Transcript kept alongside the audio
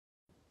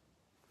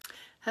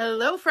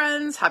Hello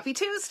friends, happy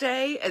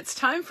Tuesday. It's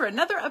time for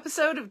another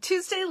episode of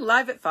Tuesday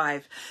Live at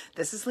 5.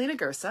 This is Lena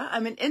Gersa.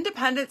 I'm an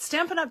independent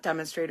Stampin' Up!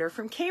 Demonstrator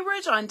from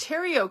Cambridge,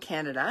 Ontario,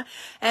 Canada.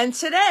 And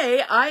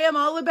today I am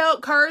all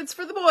about cards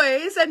for the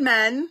boys and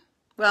men.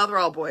 Well, they're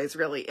all boys,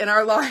 really, in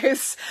our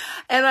lives.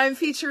 And I'm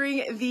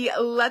featuring the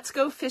Let's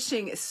Go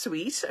Fishing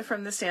Suite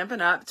from the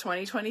Stampin' Up!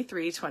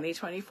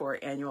 2023-2024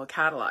 annual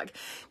catalog.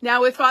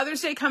 Now, with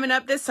Father's Day coming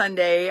up this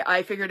Sunday,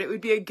 I figured it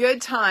would be a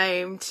good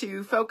time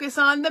to focus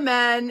on the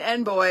men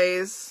and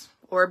boys,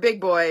 or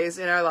big boys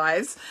in our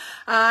lives.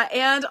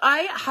 And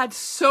I had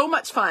so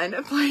much fun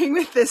playing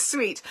with this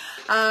suite.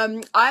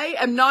 I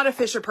am not a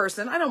fisher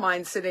person. I don't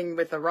mind sitting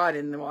with a rod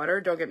in the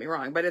water, don't get me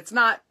wrong, but it's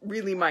not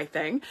really my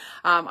thing.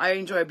 I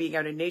enjoy being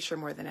out in nature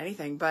more than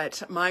anything,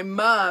 but my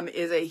mom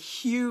is a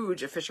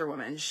huge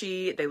fisherwoman.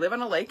 They live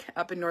on a lake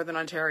up in Northern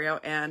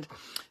Ontario, and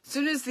as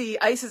soon as the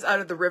ice is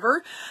out of the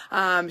river,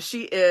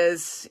 she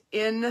is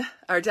in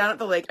or down at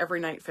the lake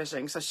every night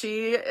fishing. So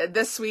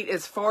this suite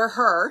is for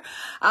her.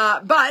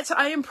 But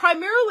I am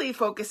primarily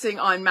focusing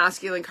on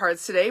masculine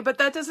cards today, but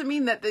that doesn't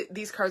mean that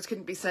these cards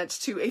couldn't be sent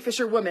to a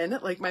fisherwoman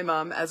like my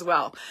mom as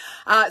well.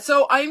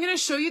 So I'm going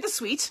to show you the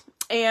suite,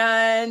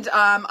 and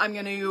I'm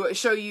going to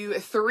show you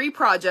 3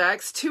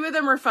 projects. 2 of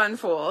them are fun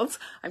folds.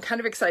 I'm kind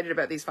of excited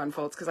about these fun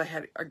folds because I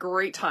had a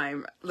great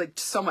time, like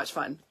so much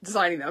fun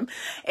designing them.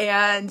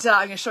 And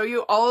I'm going to show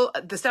you all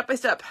the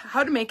step-by-step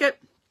how to make it.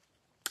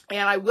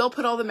 And I will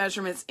put all the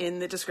measurements in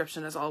the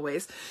description as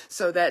always,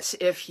 so that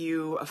if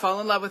you fall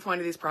in love with one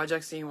of these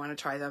projects and you want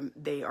to try them,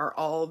 they are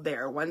all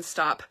there.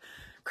 One-stop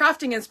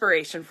crafting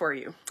inspiration for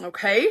you.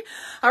 Okay.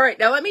 All right.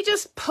 Now let me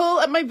just pull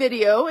up my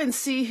video and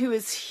see who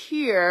is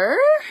here.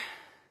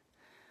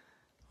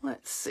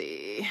 Let's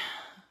see.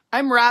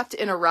 I'm wrapped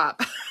in a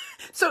wrap.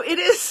 So it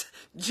is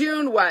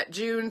June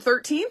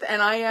 13th,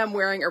 and I am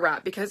wearing a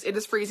wrap because it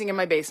is freezing in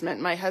my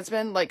basement. My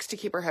husband likes to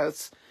keep our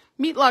house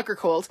meat locker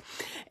cold,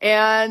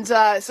 and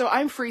so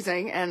I'm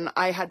freezing, and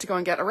I had to go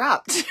and get a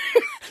wrap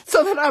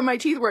so that my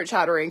teeth weren't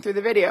chattering through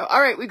the video.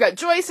 All right, we've got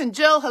Joyce and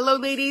Jill. Hello,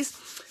 ladies.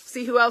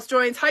 See who else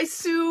joins. Hi,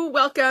 Sue.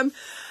 Welcome.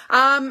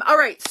 All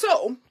right,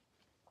 so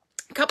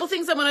a couple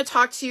things I want to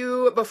talk to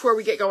you before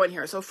we get going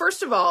here. So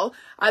first of all,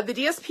 the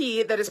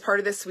DSP that is part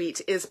of this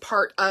suite is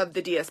part of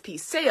the DSP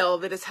sale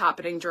that is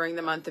happening during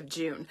the month of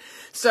June.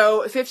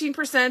 So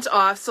 15%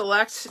 off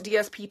select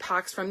DSP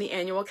packs from the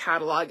annual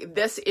catalog.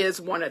 This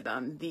is one of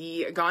them.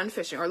 The Gone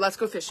Fishing, or Let's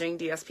Go Fishing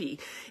DSP,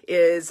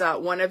 is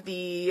one of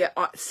the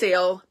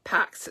sale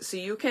packs. So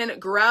you can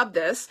grab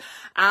this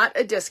at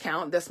a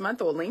discount this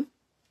month only.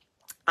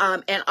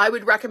 And I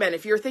would recommend,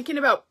 if you're thinking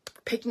about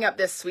picking up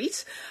this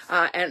suite,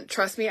 and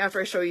trust me,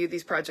 after I show you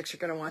these projects, you're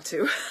going to want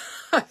to.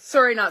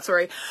 Sorry, not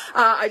sorry.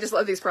 I just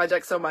love these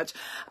projects so much.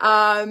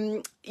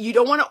 You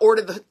don't want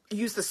to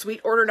use the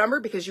suite order number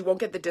because you won't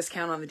get the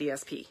discount on the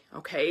DSP.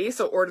 Okay,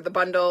 so order the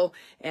bundle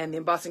and the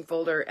embossing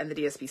folder and the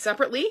DSP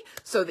separately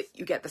so that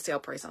you get the sale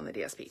price on the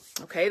DSP.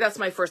 Okay, that's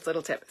my first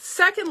little tip.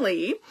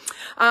 Secondly,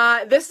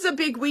 this is a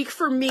big week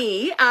for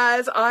me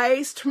as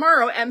I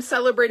tomorrow am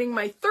celebrating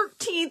my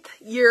 13th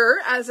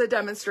year as a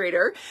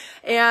demonstrator,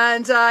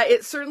 and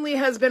it certainly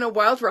has been a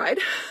wild ride.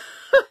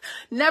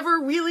 Never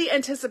really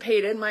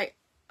anticipated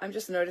I'm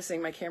just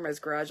noticing my camera is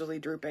gradually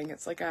drooping.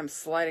 It's like I'm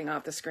sliding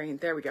off the screen.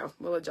 There we go.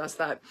 We'll adjust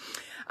that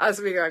as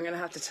we go. I'm going to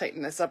have to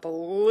tighten this up a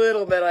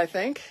little bit, I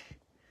think.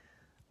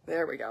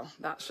 There we go.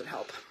 That should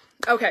help.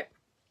 Okay.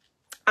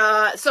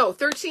 So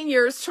 13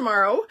 years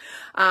tomorrow,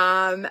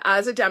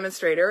 as a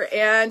demonstrator,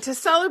 and to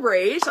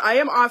celebrate, I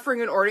am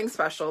offering an ordering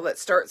special that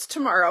starts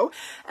tomorrow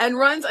and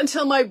runs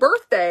until my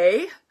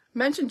birthday.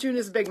 Mentioned June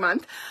is a big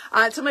month,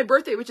 till my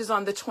birthday, which is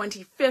on the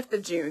 25th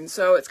of June.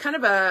 So it's kind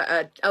of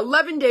a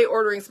 11-day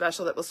ordering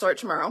special that will start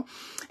tomorrow.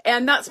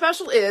 And that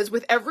special is,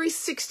 with every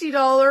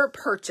 $60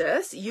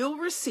 purchase, you'll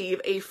receive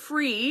a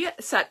free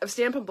set of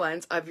Stampin'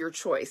 Blends of your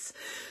choice.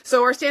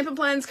 So our Stampin'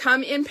 Blends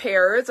come in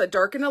pairs, a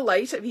dark and a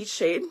light of each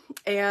shade.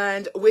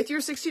 And with your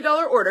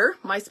 $60 order,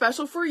 my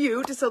special for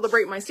you to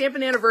celebrate my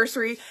Stampin'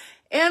 anniversary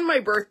and my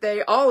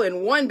birthday all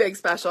in one big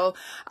special,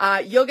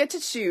 you'll get to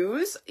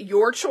choose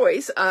your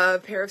choice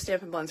of pair of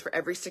Stampin' Blends for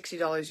every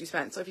 $60 you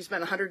spend. So if you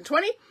spend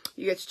 $120,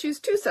 you get to choose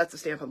 2 sets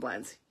of Stampin'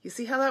 Blends. You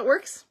see how that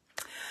works?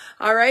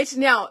 All right.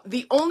 Now,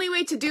 the only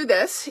way to do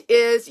this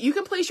is you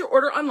can place your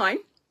order online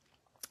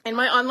in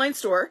my online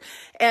store,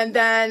 and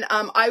then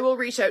I will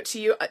reach out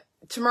to you.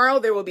 Tomorrow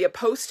there will be a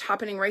post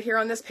happening right here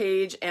on this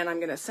page, and I'm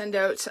going to send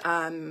out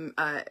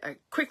a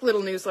quick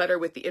little newsletter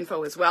with the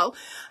info as well.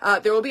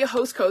 There will be a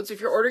host code, so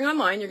if you're ordering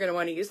online, you're going to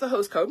want to use the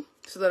host code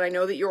so that I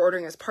know that you're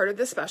ordering as part of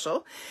this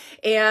special.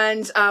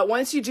 And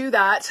once you do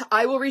that,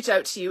 I will reach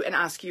out to you and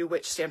ask you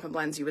which Stampin'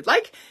 Blends you would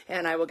like,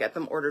 and I will get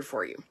them ordered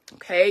for you.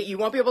 Okay, you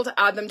won't be able to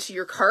add them to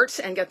your cart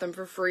and get them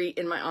for free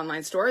in my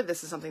online store.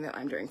 This is something that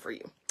I'm doing for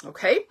you.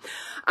 Okay,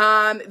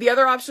 the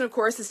other option, of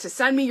course, is to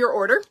send me your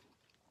order.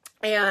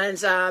 And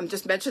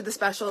just mention the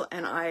special,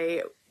 and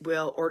I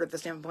will order the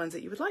Stampin' Blends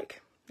that you would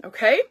like.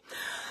 Okay?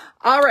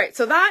 All right,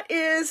 so that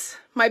is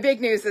my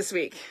big news this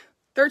week.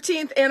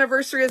 13th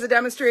anniversary as a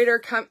demonstrator.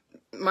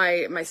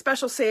 my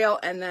special sale,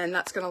 and then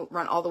that's going to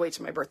run all the way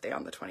to my birthday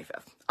on the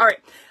 25th. All right,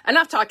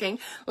 enough talking.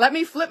 Let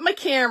me flip my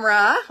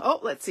camera. Oh,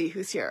 let's see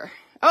who's here.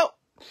 Oh,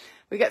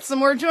 we got some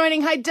more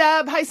joining. Hi,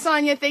 Deb. Hi,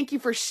 Sonia. Thank you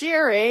for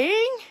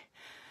sharing.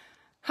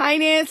 Hi,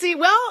 Nancy.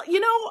 Well, you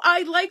know,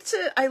 I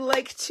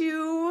like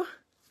to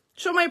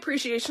show my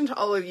appreciation to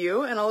all of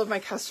you and all of my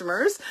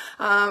customers.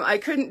 I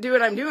couldn't do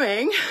what I'm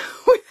doing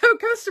without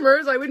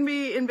customers. I wouldn't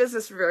be in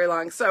business for very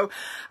long. So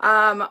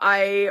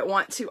I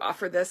want to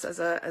offer this as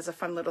a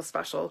fun little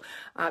special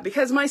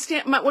because one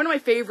of my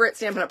favorite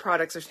Stampin' Up!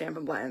 Products are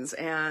Stampin' Blends.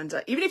 And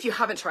even if you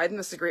haven't tried them,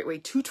 this is a great way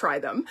to try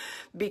them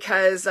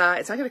because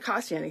it's not going to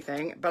cost you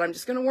anything. But I'm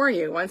just going to warn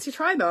you, once you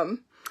try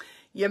them,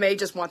 you may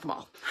just want them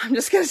all. I'm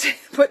just going to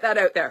put that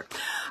out there.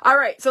 All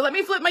right, so let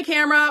me flip my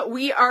camera.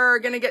 We are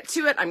going to get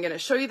to it. I'm going to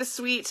show you the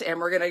suite, and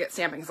we're going to get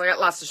stamping because I got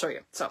lots to show you.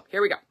 So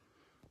here we go.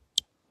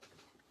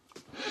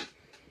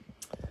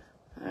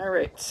 All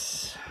right,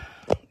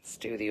 let's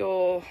do the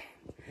old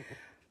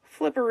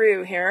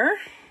flipperoo here.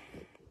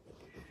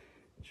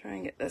 Try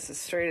and get this as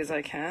straight as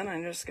I can.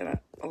 I'm just going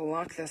to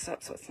lock this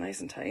up so it's nice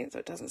and tight so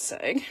it doesn't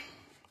sag.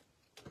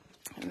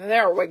 And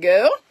there we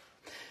go.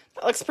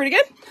 That looks pretty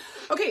good.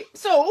 Okay,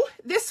 so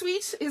this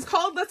suite is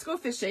called Let's Go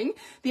Fishing.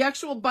 The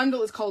actual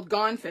bundle is called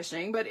Gone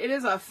Fishing, but it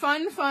is a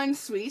fun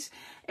suite.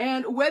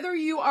 And whether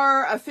you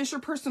are a fisher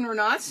person or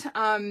not,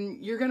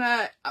 I'm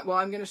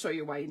going to show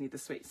you why you need the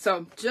suite.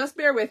 So just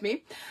bear with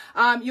me.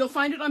 You'll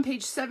find it on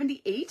page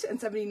 78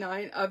 and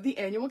 79 of the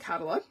annual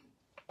catalog.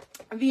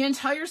 The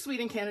entire suite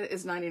in Canada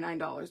is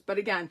 $99. But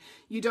again,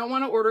 you don't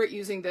want to order it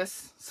using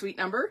this suite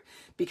number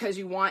because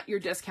you want your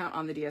discount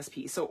on the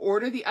DSP. So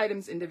order the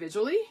items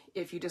individually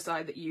if you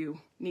decide that you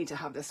need to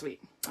have this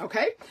suite.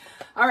 Okay.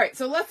 All right.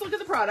 So let's look at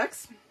the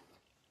products.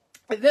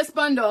 This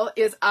bundle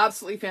is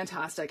absolutely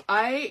fantastic.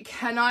 I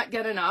cannot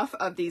get enough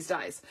of these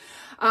dies.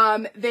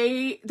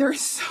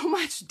 There's so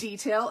much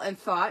detail and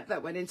thought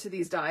that went into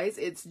these dies.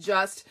 It's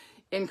just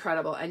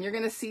incredible. And you're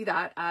going to see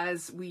that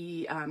as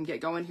we get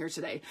going here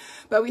today.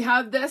 But we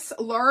have this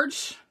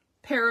large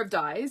pair of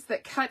dies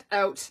that cut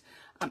out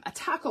a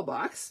tackle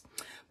box.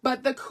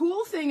 But the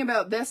cool thing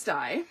about this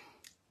die,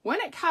 when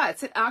it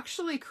cuts, it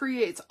actually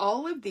creates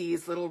all of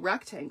these little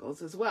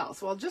rectangles as well.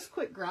 So I'll just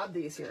quick grab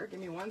these here. Give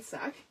me one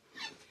sec.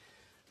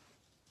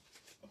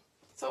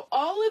 So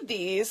all of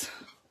these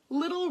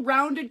little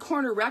rounded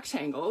corner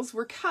rectangles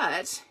were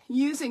cut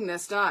using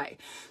this die.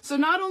 So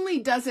not only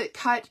does it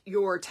cut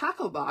your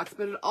tackle box,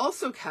 but it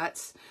also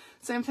cuts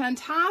some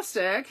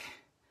fantastic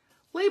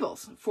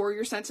labels for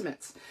your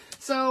sentiments.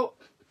 So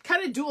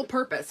kind of dual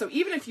purpose. So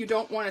even if you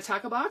don't want a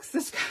tackle box,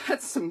 this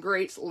cuts some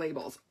great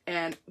labels,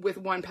 and with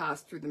one pass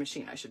through the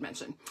machine, I should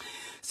mention.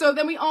 So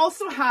then we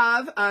also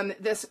have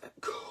this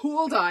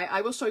cool die.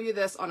 I will show you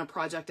this on a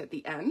project at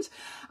the end.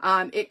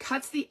 It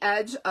cuts the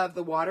edge of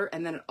the water,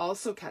 and then it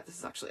also cuts, this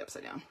is actually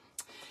upside down.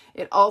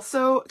 It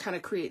also kind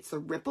of creates the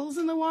ripples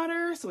in the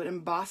water, so it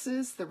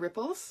embosses the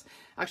ripples.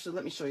 Actually,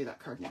 let me show you that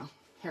card now.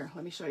 Here,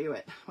 let me show you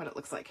what it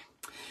looks like.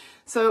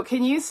 So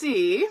can you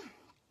see?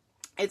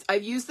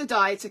 I've used the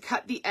die to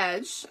cut the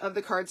edge of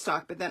the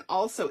cardstock, but then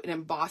also it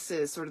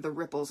embosses sort of the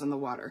ripples in the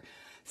water.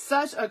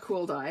 Such a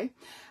cool die.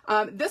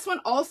 This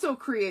one also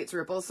creates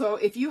ripples. So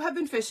if you have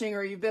been fishing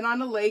or you've been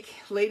on a lake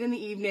late in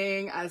the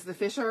evening as the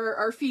fish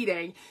are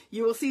feeding,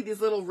 you will see these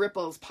little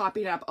ripples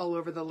popping up all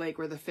over the lake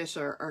where the fish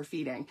are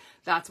feeding.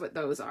 That's what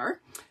those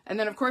are. And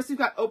then of course we've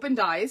got open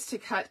dies to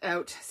cut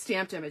out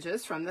stamped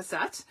images from the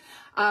set.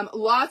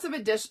 Lots of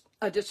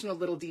additional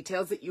little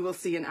details that you will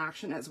see in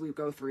action as we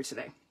go through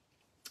today.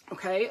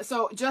 Okay,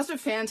 so just a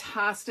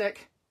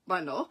fantastic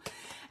bundle.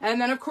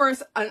 And then of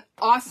course, an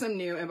awesome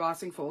new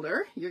embossing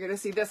folder. You're going to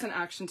see this in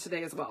action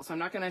today as well. So I'm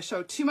not going to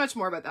show too much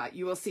more about that.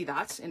 You will see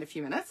that in a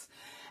few minutes.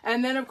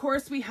 And then of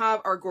course we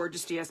have our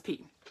gorgeous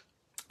DSP.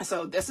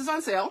 So this is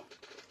on sale,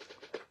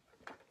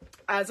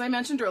 as I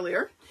mentioned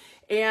earlier,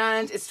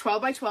 and it's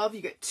 12 by 12.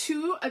 You get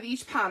 2 of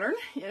each pattern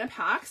in a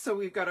pack. So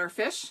we've got our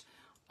fish,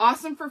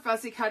 awesome for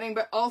fussy cutting,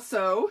 but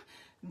also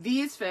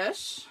these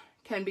fish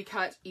can be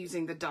cut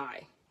using the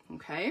die.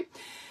 Okay,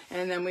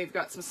 and then we've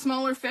got some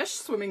smaller fish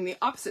swimming the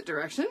opposite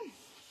direction.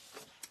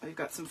 We've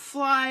got some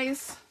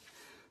flies,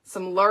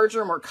 some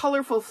larger, more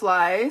colorful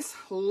flies.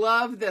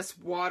 Love this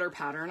water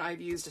pattern.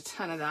 I've used a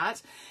ton of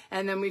that.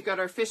 And then we've got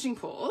our fishing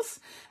poles.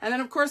 And then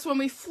of course, when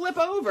we flip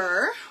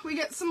over, we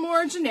get some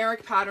more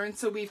generic patterns.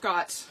 So we've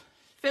got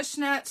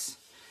fishnet.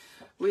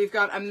 We've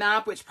got a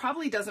map, which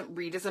probably doesn't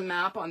read as a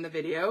map on the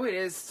video. It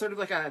is sort of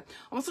like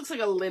almost looks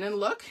like a linen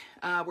look,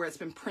 where it's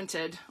been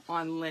printed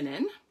on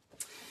linen.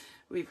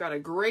 We've got a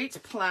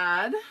great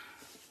plaid,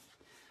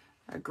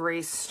 a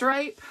gray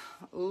stripe.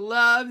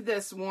 Love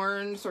this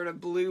worn sort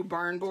of blue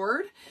barn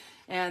board,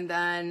 and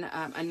then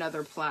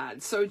another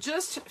plaid. So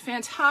just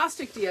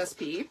fantastic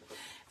DSP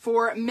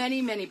for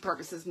many, many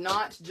purposes,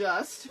 not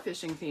just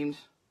fishing themed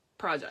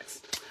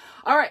projects.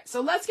 All right,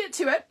 so let's get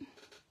to it.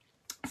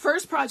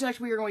 first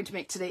project we are going to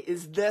make today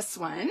is this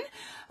one.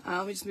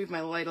 Let me just move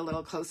my light a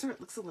little closer. It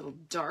looks a little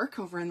dark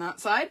over on that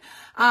side.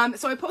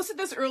 So I posted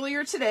this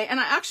earlier today, and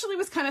I actually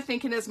was kind of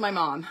thinking of my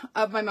mom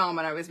when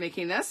I was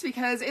making this,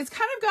 because it's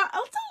kind of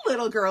it's a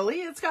little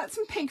girly. It's got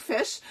some pink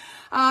fish,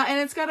 and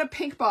it's got a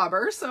pink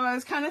bobber. So I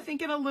was kind of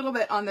thinking a little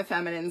bit on the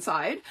feminine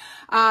side.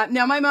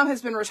 Now my mom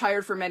has been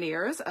retired for many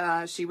years.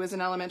 She was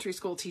an elementary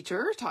school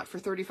teacher, taught for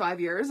 35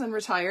 years and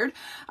retired.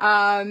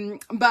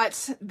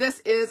 But this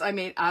is, I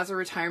made as a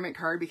retirement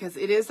card, because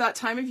it is that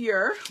time of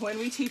year when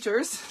we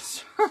teachers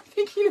start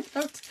thinking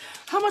about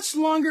how much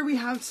longer we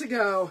have to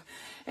go.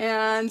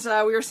 And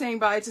we were saying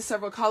bye to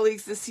several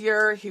colleagues this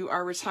year who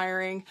are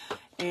retiring.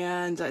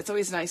 And it's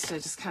always nice to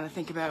just kind of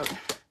think about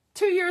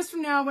 2 years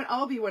from now when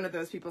I'll be one of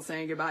those people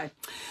saying goodbye.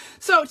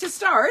 So to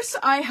start,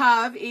 I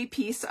have a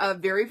piece of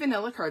very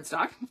vanilla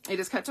cardstock. It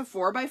is cut to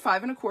 4 by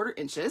 5 1/4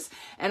 inches,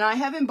 and I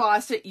have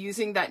embossed it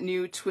using that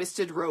new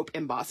twisted rope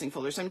embossing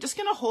folder. So I'm just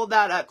going to hold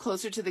that up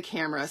closer to the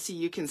camera so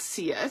you can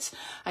see it.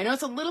 I know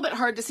it's a little bit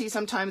hard to see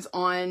sometimes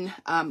on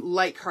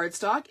light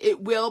cardstock.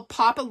 It will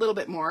pop a little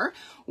bit more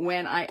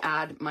when I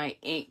add my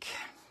ink.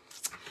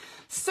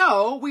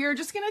 So we are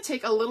just going to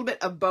take a little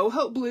bit of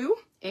Boho Blue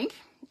ink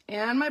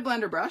and my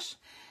blender brush,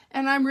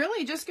 and I'm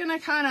really just going to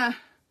kind of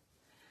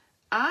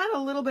add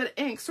a little bit of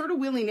ink, sort of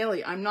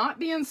willy-nilly. I'm not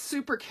being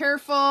super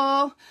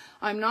careful.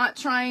 I'm not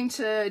trying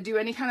to do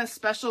any kind of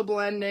special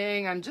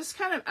blending. I'm just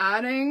kind of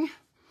adding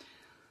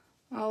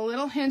a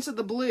little hint of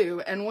the blue.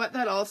 And what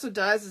that also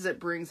does is it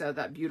brings out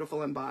that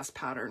beautiful embossed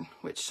pattern,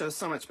 which shows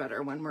so much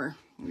better when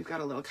we've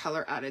got a little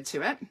color added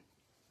to it.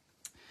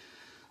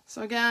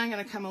 So again, I'm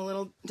going to come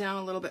down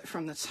a little bit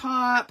from the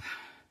top.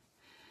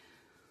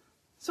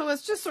 So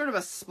it's just sort of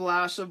a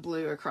splash of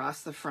blue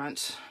across the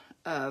front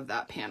of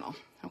that panel.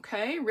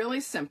 Okay, really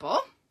simple.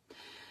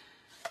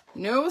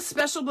 No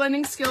special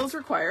blending skills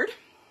required.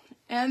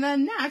 And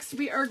then next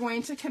we are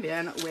going to come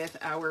in with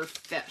our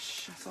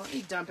fish. So let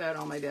me dump out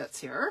all my bits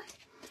here.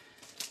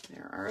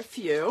 There are a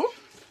few.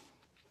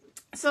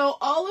 So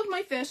all of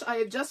my fish I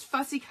have just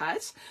fussy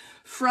cut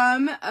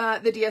from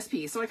the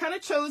DSP. So I kind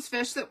of chose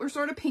fish that were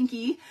sort of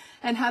pinky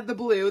and had the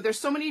blue. There's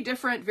so many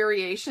different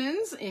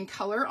variations in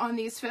color on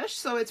these fish,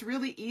 so it's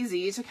really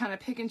easy to kind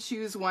of pick and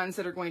choose ones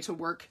that are going to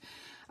work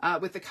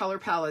with the color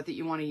palette that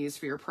you want to use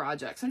for your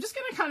project. So I'm just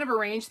going to kind of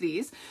arrange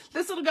these.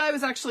 This little guy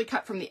was actually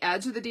cut from the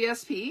edge of the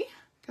DSP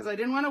because I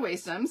didn't want to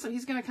waste him. So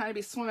he's going to kind of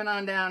be swimming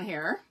on down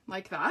here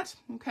like that.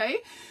 Okay,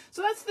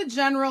 so that's the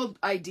general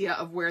idea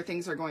of where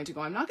things are going to go.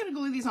 I'm not going to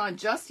glue these on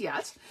just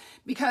yet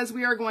because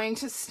we are going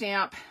to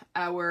stamp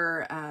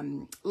our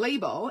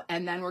label,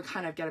 and then we'll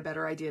kind of get a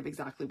better idea of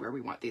exactly where we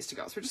want these to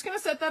go. So we're just going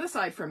to set that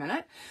aside for a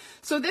minute.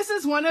 So this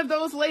is one of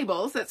those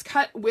labels that's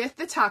cut with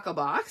the tackle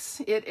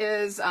box. It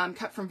is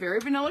cut from very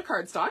vanilla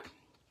cardstock.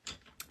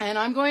 And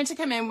I'm going to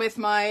come in with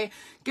my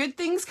Good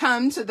Things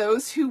Come to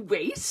Those Who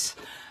Wait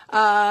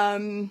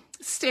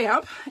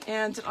stamp.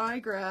 And I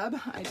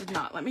did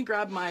not. Let me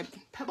grab my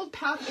Pebbled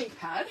Path ink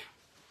pad,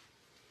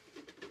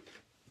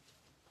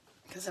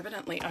 because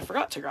evidently I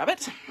forgot to grab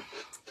it.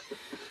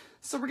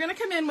 So we're going to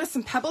come in with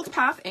some Pebbled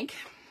Path ink.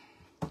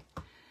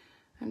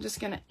 I'm just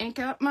going to ink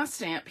up my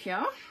stamp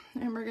here,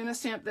 and we're going to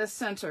stamp this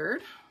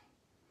centered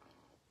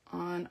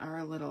on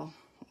our little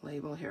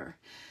label here.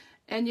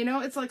 And you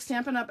know, it's like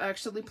Stampin' Up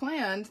actually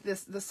planned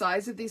the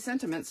size of these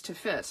sentiments to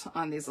fit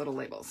on these little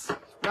labels.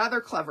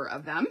 Rather clever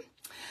of them.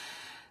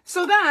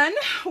 So then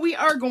we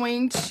are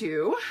going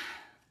to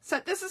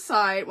set this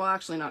aside. Well,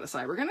 actually not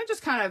aside. We're going to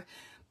just kind of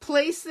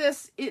place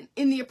this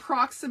in the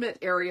approximate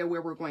area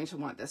where we're going to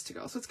want this to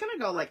go. So it's going to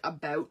go like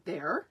about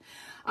there.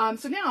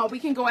 So now we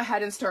can go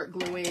ahead and start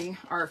gluing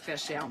our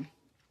fish down.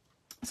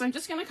 So I'm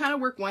just going to kind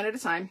of work one at a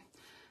time.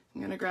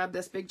 I'm going to grab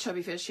this big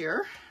chubby fish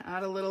here,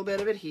 add a little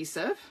bit of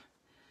adhesive,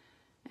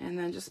 and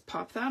then just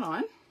pop that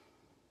on.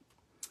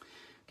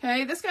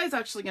 Okay, this guy's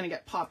actually going to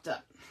get popped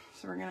up.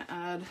 So we're going to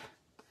add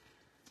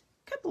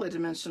a couple of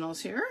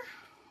dimensionals here.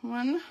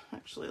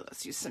 Actually,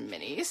 let's use some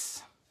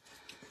minis.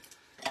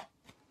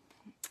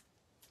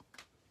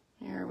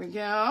 There we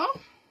go.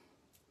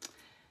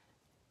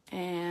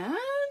 And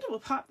we'll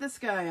pop this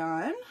guy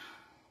on.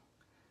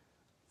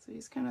 So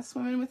he's kind of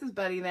swimming with his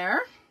buddy there.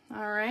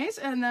 All right,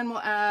 and then we'll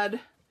add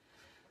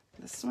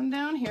this one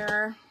down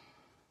here.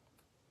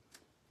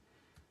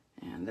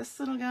 And this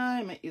little guy,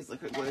 I might use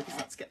liquid glue because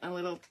that's getting a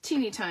little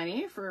teeny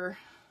tiny for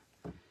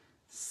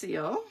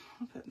seal.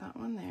 I'll put that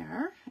one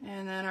there.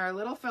 And then our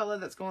little fella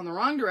that's going the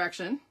wrong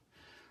direction,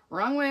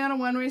 wrong way on a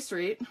one-way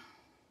street,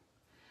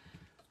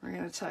 we're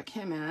going to tuck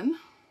him in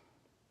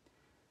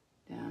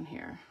down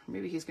here.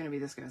 Maybe he's going to be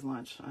this guy's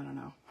lunch. I don't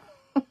know.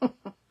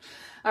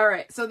 All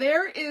right, so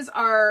there is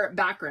our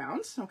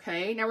background.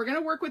 Okay, now we're going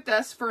to work with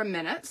this for a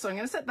minute. So I'm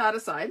going to set that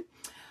aside.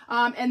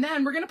 And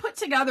then we're going to put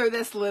together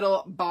this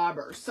little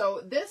bobber.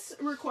 So this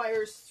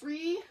requires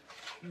 3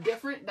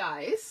 different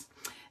dies.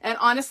 And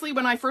honestly,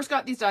 when I first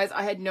got these dies,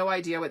 I had no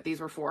idea what these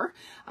were for.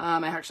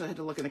 I actually had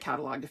to look in the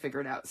catalog to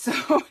figure it out.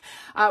 So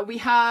we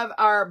have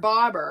our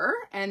bobber,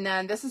 and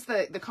then this is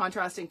the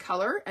contrasting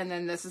color, and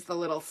then this is the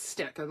little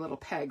stick, a little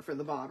peg for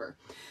the bobber.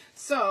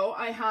 So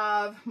I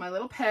have my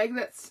little peg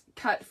that's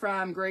cut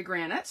from gray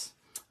granite.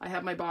 I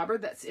have my bobber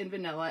that's in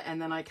vanilla,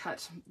 and then I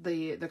cut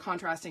the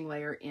contrasting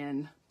layer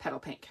in petal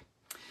pink.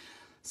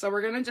 So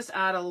we're going to just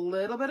add a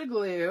little bit of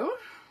glue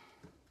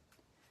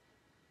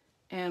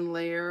and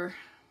layer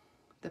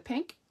the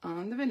pink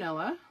on the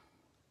vanilla,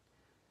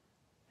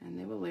 and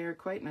they will layer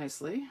quite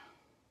nicely.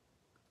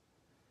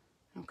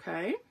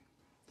 Okay,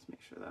 let's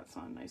make sure that's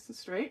on nice and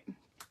straight.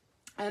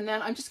 And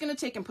then I'm just going to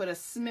take and put a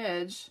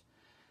smidge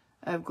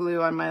of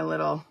glue on my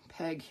little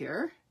peg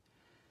here.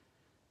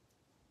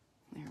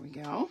 There we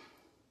go.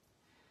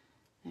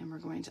 And we're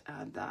going to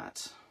add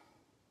that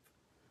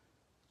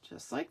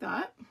just like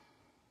that.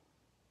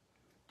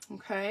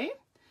 Okay,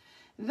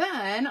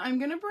 then I'm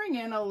going to bring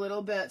in a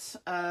little bit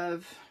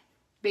of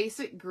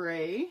basic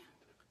gray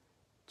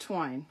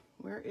twine.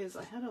 Where is,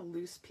 I had a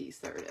loose piece,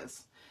 there it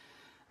is.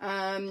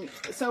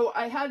 So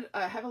I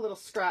have a little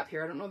scrap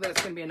here. I don't know that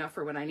it's going to be enough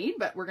for what I need,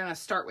 but we're going to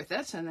start with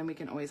it, and then we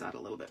can always add a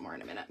little bit more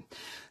in a minute.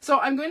 So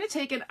I'm going to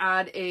take and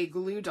add a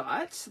glue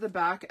dot to the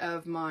back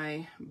of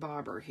my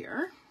bobber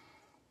here.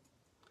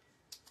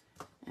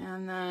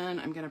 And then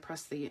I'm going to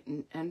press the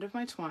end of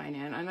my twine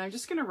in, and I'm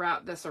just going to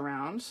wrap this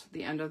around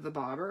the end of the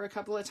bobber a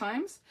couple of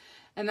times.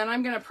 And then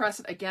I'm going to press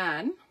it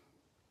again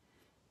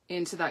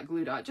into that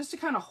glue dot just to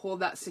kind of hold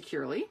that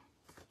securely.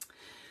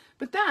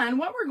 But then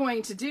what we're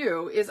going to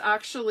do is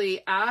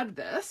actually add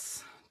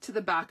this to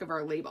the back of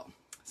our label.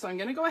 So I'm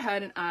going to go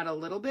ahead and add a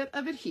little bit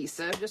of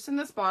adhesive just in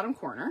this bottom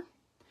corner.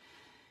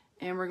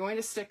 And we're going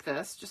to stick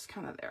this just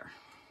kind of there,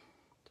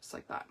 just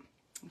like that.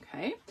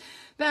 Okay.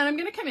 Then I'm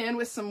going to come in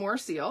with some more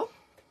seal.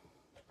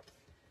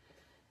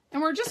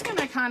 And we're just going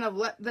to kind of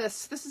let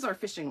this is our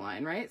fishing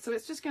line, right? So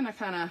it's just going to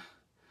kind of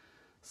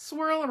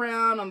swirl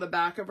around on the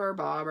back of our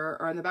bobber,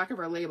 or on the back of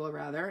our label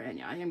rather. And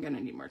yeah, I am going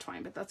to need more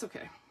twine, but that's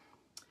okay.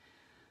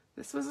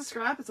 This was a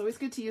scrap. It's always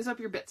good to use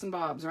up your bits and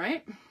bobs,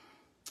 right?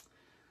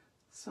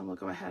 So we'll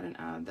go ahead and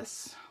add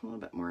this, a little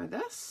bit more of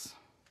this.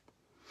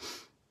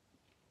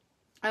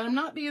 And I'm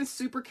not being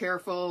super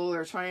careful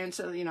or trying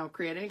to, you know,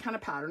 create any kind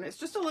of pattern. It's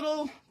just a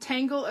little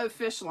tangle of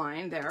fish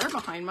line there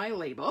behind my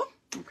label.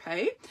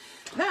 Okay.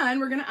 Then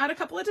we're going to add a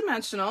couple of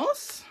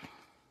dimensionals.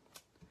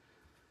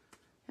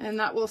 And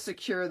that will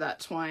secure that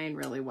twine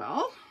really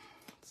well.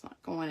 It's not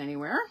going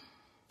anywhere.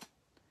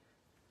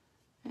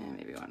 And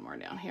maybe one more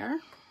down here.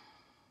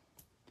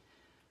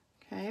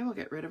 Okay, we'll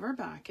get rid of our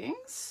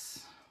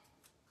backings.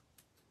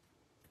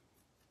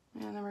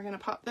 And then we're going to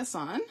pop this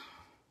on,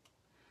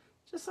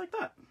 just like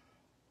that.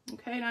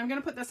 Okay, now I'm going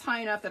to put this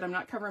high enough that I'm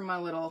not covering my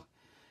little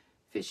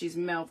fishy's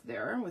mouth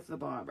there with the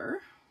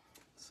bobber.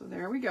 So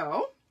there we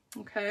go.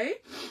 Okay,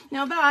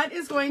 now that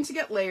is going to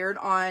get layered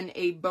on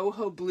a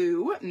Boho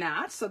Blue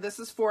mat. So this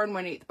is 4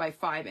 1/8 by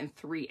 5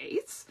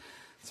 3/8.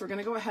 So we're going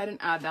to go ahead and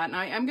add that. Now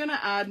I am going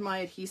to add my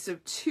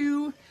adhesive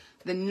to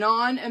the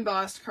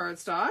non-embossed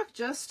cardstock,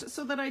 just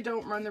so that I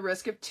don't run the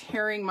risk of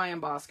tearing my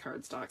embossed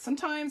cardstock.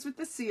 Sometimes with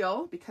the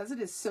seal, because it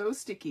is so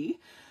sticky,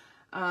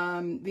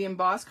 the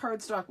embossed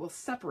cardstock will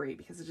separate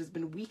because it has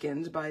been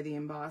weakened by the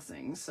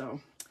embossing.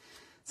 So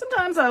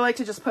sometimes I like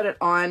to just put it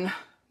on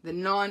the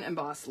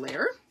non-embossed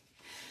layer.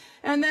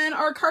 And then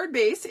our card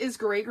base is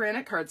gray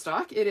granite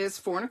cardstock. It is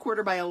 4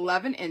 1/4 by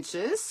 11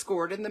 inches,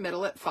 scored in the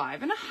middle at 5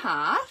 1/2.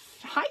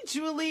 Hi,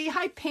 Julie.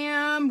 Hi,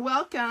 Pam.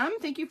 Welcome.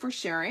 Thank you for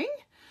sharing.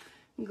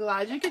 I'm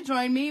glad you could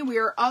join me. We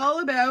are all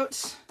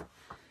about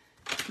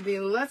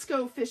the Let's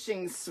Go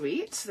Fishing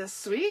Suite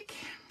this week.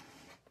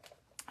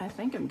 I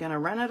think I'm going to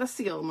run out of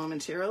seal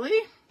momentarily.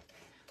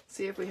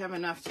 See if we have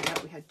enough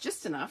we had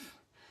just enough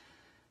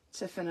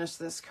to finish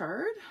this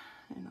card.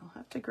 And I'll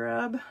have to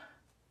grab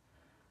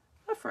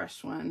a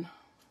fresh one.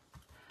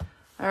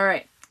 All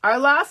right. Our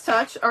last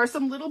touch are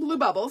some little blue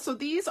bubbles. So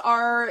these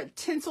are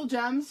tinsel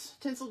gems.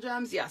 Tinsel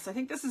gems. Yes, I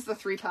think this is the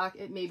 3-pack.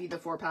 It may be the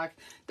 4-pack.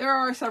 There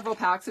are several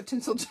packs of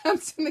tinsel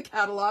gems in the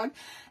catalog,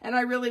 and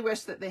I really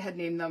wish that they had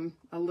named them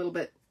a little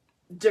bit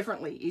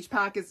differently. Each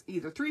pack is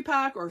either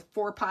 3-pack or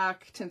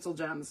 4-pack tinsel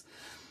gems.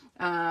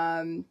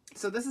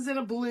 So this is in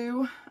a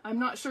blue. I'm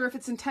not sure if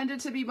it's intended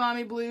to be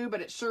balmy blue,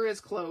 but it sure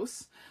is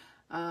close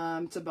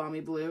to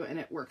balmy blue, and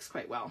it works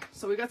quite well.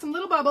 So we got some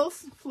little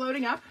bubbles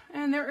floating up,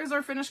 and there is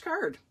our finished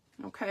card.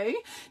 Okay,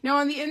 now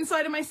on the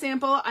inside of my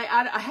sample,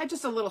 I had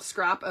just a little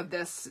scrap of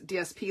this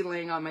DSP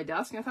laying on my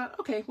desk, and I thought,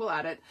 okay, we'll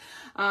add it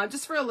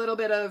just for a little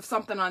bit of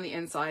something on the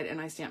inside,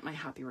 and I stamped my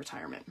happy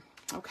retirement.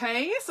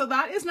 Okay, so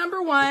that is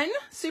number 1,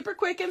 super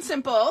quick and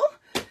simple,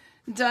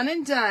 done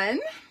and done.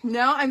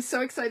 Now I'm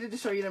so excited to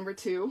show you number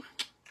 2.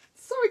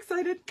 So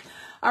excited.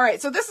 All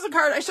right, so this is a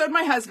card I showed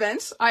my husband.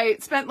 I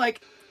spent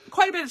like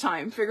quite a bit of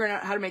time figuring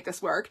out how to make this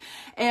work,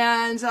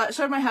 and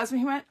showed my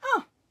husband. He went,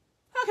 oh,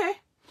 okay.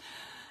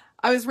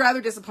 I was rather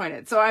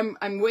disappointed. So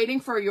I'm waiting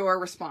for your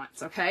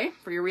response, okay?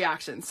 For your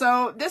reaction.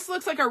 So this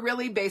looks like a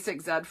really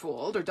basic Z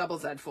fold or double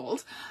Z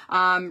fold.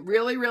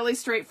 Really, really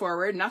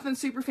straightforward. Nothing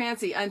super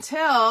fancy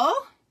until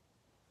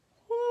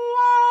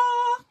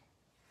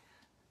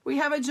we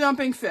have a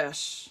jumping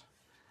fish.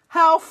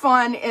 How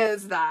fun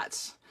is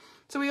that?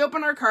 So we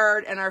open our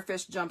card and our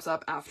fish jumps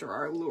up after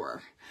our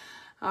lure.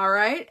 All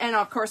right. And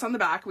of course on the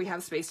back we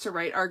have space to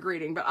write our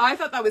greeting. But I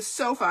thought that was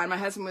so fun. My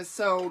husband was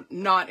so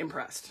not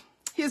impressed.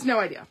 He has no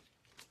idea.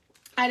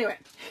 Anyway,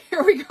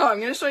 here we go. I'm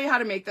going to show you how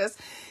to make this.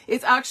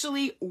 It's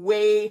actually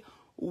way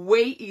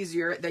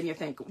easier than you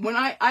think. When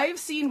I've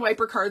seen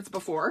wiper cards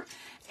before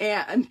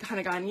and kind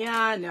of gone,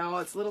 yeah, no,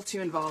 it's a little too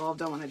involved.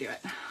 Don't want to do it.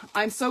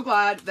 I'm so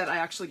glad that I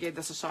actually gave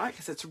this a shot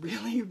because it's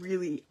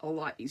really a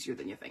lot easier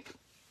than you think.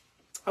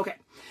 Okay.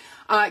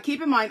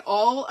 Keep in mind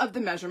all of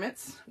the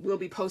measurements will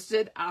be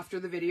posted after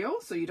the video,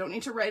 so you don't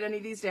need to write any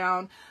of these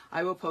down.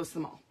 I will post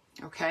them all.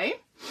 Okay.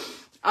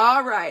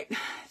 All right.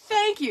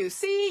 Thank you.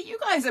 See, you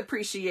guys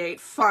appreciate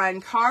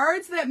fun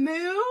cards that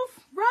move,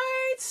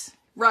 right?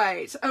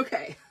 Right.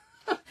 Okay.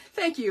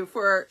 Thank you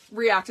for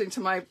reacting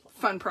to my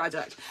fun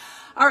project.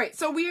 All right.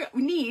 So we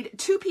need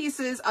 2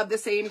 pieces of the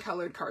same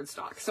colored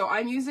cardstock. So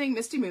I'm using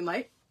Misty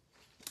Moonlight.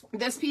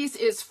 This piece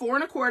is 4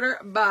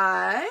 1/4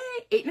 by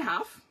 8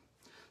 1/2.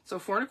 So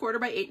 4 1/4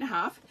 by 8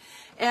 1/2.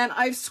 And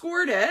I've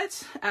scored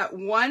it at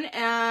 1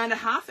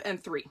 1/2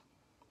 and 3.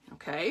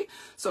 Okay.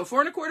 So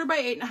 4 1/4 by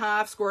 8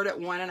 1/2, scored at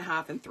 1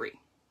 1/2 and 3.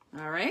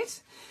 All right.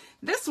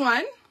 This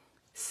one,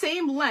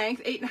 same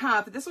length, 8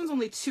 1/2, but this one's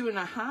only 2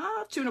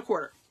 1/2, 2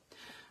 1/4.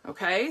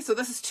 Okay. So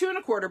this is 2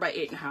 1/4 by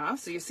 8 1/2.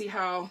 So you see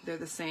how they're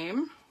the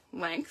same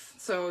length.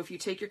 So if you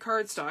take your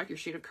cardstock, your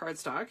sheet of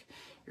cardstock,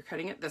 you're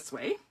cutting it this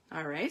way.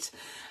 All right.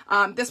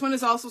 This one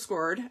is also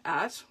scored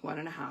at 1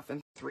 1/2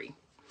 and 3.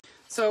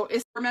 So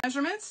it's for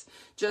measurements,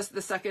 just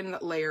the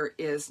second layer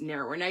is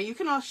narrower. Now you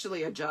can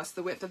actually adjust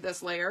the width of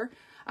this layer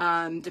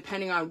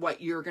depending on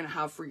what you're going to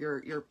have for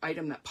your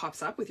item that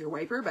pops up with your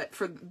wiper. But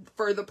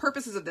for the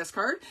purposes of this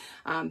card,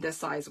 this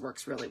size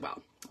works really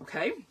well.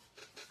 Okay.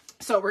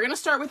 So we're going to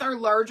start with our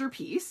larger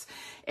piece,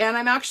 and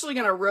I'm actually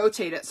going to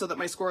rotate it so that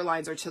my score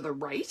lines are to the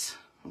right.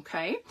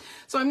 Okay.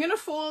 So I'm going to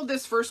fold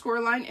this first score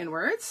line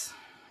inwards.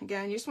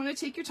 Again, you just want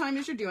to take your time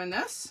as you're doing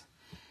this.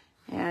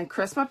 And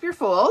crisp up your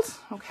fold,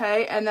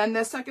 okay? And then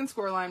the second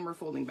score line, we're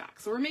folding back.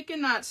 So we're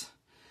making that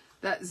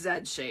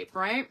Z shape,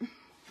 right?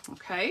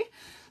 Okay,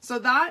 so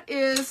that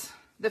is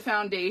the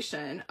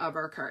foundation of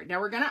our card. Now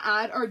we're gonna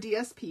add our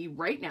DSP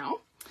right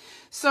now.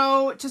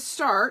 So to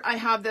start, I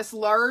have this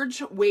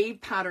large wave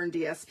pattern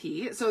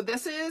DSP. So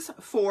this is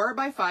 4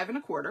 by 5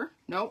 1/4.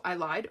 No, I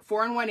lied.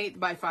 4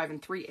 1/8 by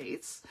 5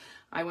 3/8.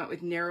 I went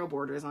with narrow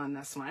borders on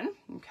this one.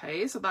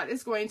 Okay, so that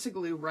is going to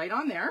glue right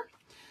on there.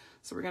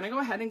 So we're going to go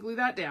ahead and glue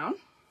that down.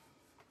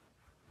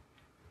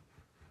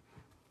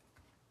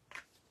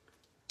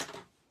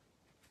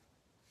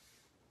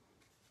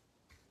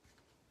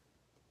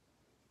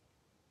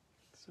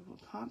 So we'll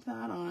pop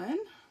that on.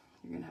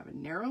 You're going to have a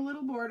narrow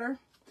little border.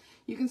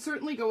 You can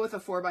certainly go with a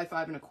 4 by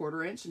 5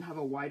 1/4 inch and have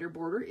a wider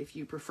border if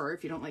you prefer.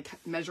 If you don't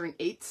like measuring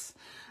 8ths,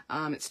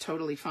 it's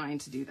totally fine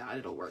to do that.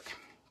 It'll work.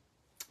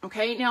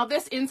 Okay, now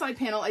this inside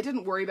panel I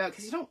didn't worry about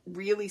because you don't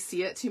really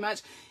see it too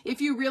much. If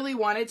you really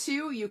wanted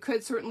to, you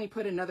could certainly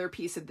put another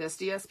piece of this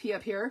DSP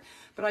up here,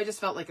 but I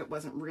just felt like it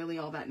wasn't really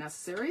all that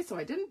necessary, so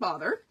I didn't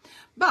bother.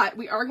 But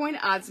we are going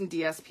to add some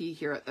DSP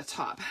here at the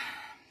top.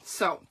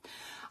 So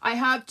I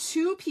have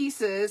 2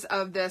 pieces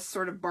of this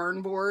sort of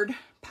barn board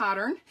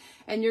pattern,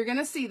 and you're going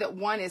to see that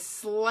one is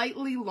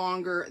slightly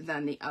longer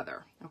than the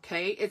other.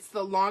 Okay, it's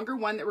the longer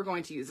one that we're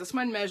going to use. This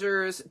one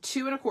measures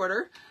 2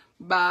 1/4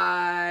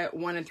 by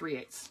 1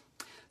 3/8.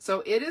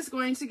 So it is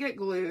going to get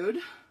glued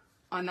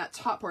on that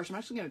top portion. I'm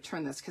actually going to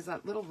turn this because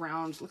that little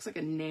round looks like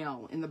a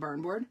nail in the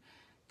barn board.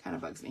 Kind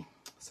of bugs me.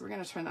 So we're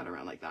going to turn that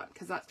around like that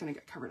because that's going to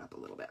get covered up a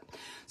little bit.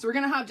 So we're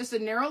going to have just a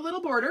narrow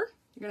little border.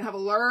 You're going to have a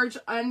large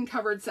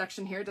uncovered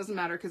section here. It doesn't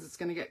matter because it's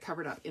going to get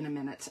covered up in a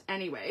minute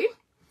anyway.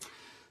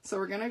 So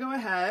we're going to go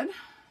ahead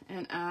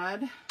and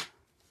add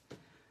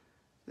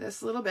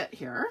this little bit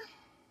here.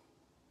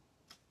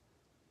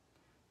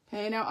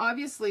 Okay, now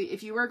obviously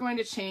if you are going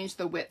to change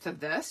the width of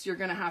this, you're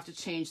going to have to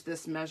change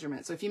this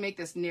measurement. So if you make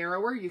this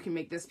narrower, you can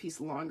make this piece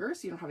longer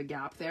so you don't have a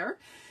gap there.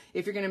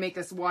 If you're going to make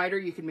this wider,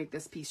 you can make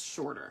this piece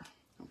shorter.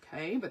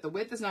 Okay, but the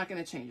width is not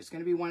going to change. It's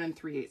going to be 1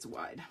 3/8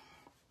 wide.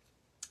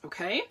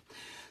 Okay,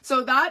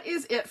 so that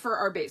is it for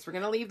our base. We're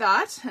going to leave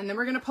that, and then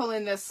we're going to pull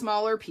in this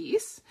smaller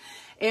piece.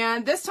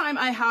 And this time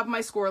I have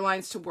my score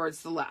lines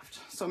towards the left.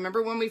 So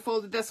remember when we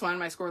folded this one,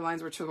 my score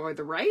lines were toward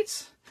the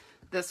right.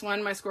 This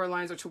one, my score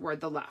lines are toward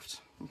the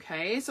left.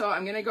 Okay, so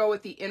I'm going to go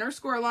with the inner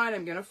score line.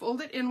 I'm going to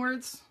fold it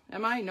inwards.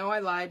 Am I? No, I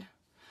lied.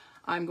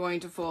 I'm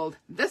going to fold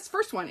this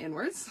first one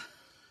inwards.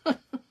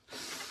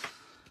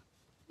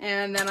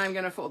 And then I'm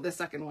going to fold the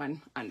second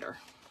one under.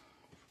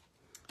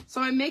 So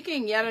I'm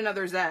making yet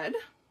another Z,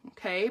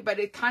 okay, but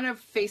it kind of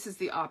faces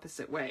the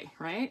opposite way,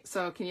 right?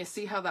 So can you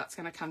see how that's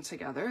going to come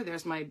together?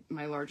 There's my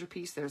larger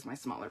piece, there's my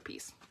smaller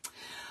piece.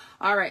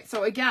 All right,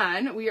 so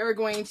again, we are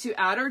going to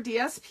add our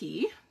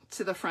DSP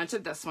to the front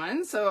of this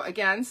one. So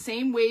again,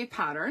 same wave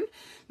pattern.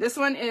 This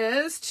one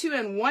is 2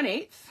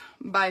 1/8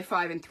 by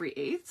 5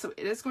 3/8. So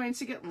it is going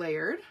to get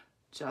layered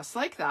just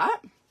like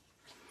that.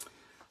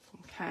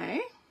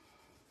 Okay.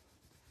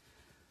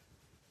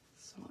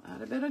 So we'll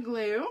add a bit of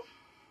glue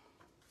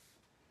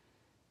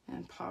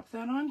and pop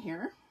that on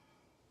here.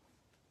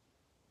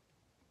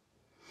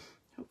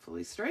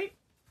 Hopefully straight.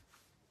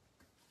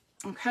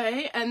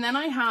 Okay, and then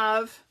I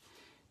have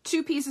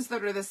 2 pieces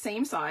that are the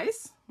same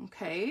size.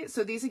 Okay,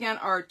 so these again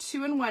are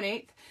 2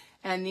 1/8,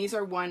 and these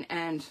are 1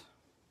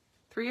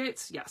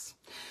 3/8. Yes.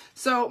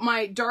 So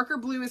my darker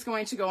blue is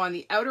going to go on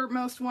the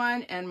outermost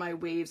one, and my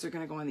waves are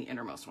going to go on the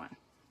innermost one.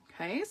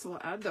 Okay, so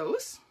we'll add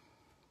those.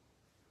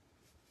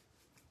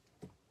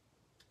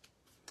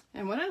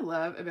 And what I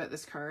love about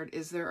this card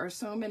is there are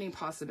so many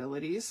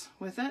possibilities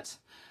with it.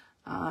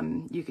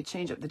 You could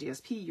change up the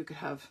DSP. You could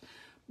have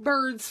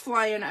birds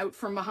flying out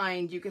from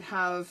behind. You could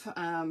have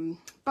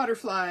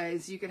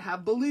butterflies. You could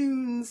have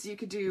balloons. You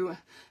could do,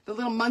 the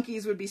little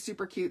monkeys would be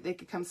super cute. They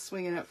could come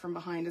swinging out from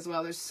behind as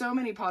well. There's so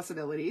many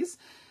possibilities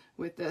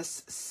with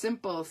this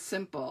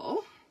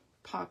simple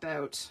pop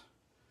out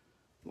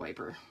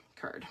wiper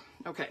card.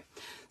 Okay,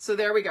 so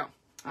there we go.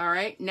 All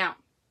right, now,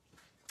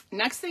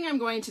 next thing I'm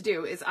going to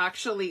do is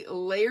actually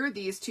layer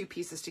these 2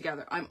 pieces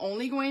together. I'm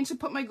only going to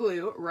put my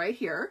glue right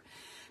here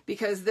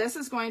because this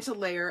is going to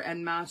layer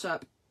and match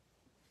up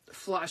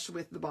flush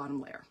with the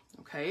bottom layer.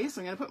 Okay,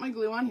 so I'm going to put my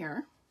glue on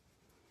here.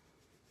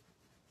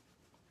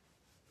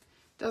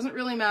 Doesn't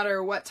really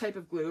matter what type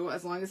of glue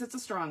as long as it's a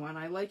strong one.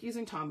 I like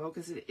using Tombow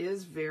because it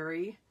is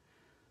very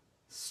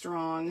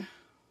strong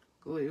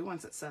glue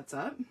once it sets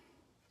up.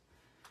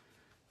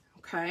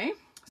 Okay.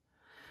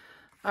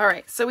 All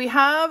right, so we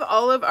have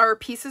all of our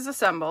pieces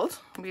assembled.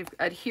 We've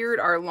adhered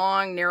our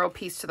long, narrow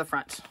piece to the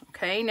front.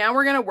 Okay, now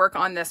we're going to work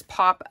on this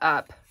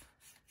pop-up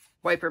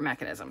wiper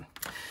mechanism.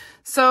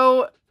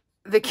 So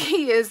the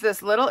key is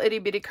this little itty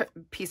bitty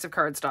piece of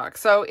cardstock.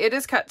 So it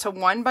is cut to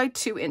 1 by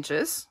 2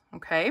 inches.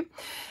 Okay,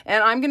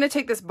 and I'm going to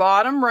take this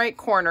bottom right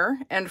corner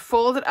and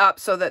fold it up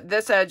so that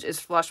this edge is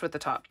flush with the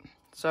top.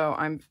 So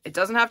it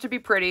doesn't have to be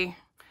pretty.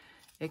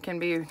 It can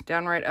be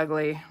downright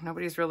ugly.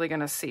 Nobody's really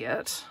going to see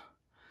it.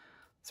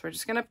 So we're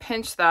just going to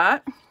pinch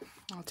that.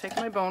 I'll take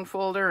my bone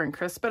folder and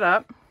crisp it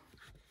up.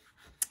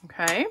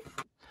 Okay.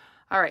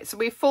 All right, so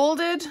we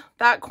folded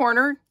that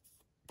corner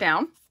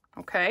down.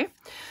 Okay,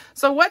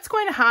 so what's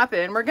going to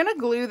happen, we're going to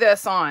glue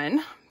this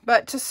on,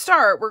 but to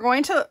start, we're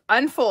going to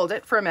unfold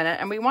it for a minute,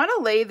 and we want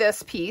to lay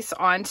this piece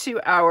onto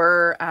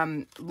our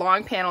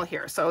long panel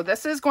here. So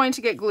this is going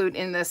to get glued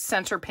in this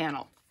center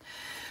panel.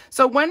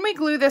 So when we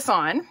glue this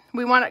on,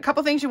 we want a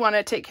couple things you want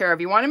to take care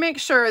of. You want to make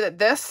sure that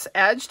this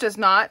edge does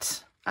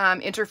not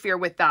interfere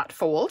with that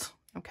fold.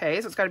 Okay,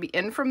 so it's got to be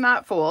in from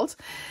that fold.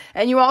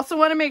 And you also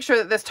want to make sure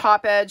that this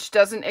top edge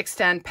doesn't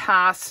extend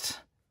past,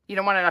 you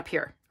don't want it up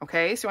here.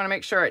 Okay, so you want to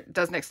make sure it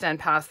doesn't extend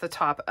past the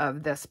top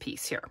of this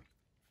piece here.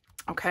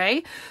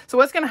 Okay, so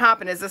what's going to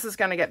happen is this is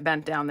going to get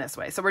bent down this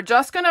way. So we're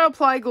just going to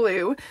apply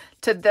glue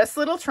to this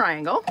little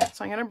triangle.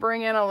 So I'm going to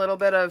bring in a little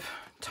bit of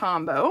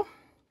Tombow.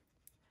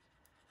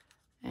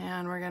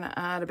 And we're going to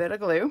add a bit of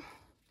glue.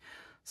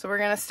 So we're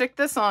going to stick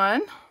this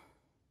on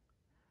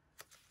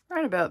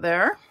right about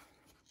there.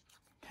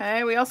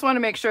 Okay, we also want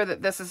to make sure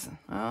that this is,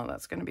 oh,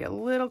 that's going to be a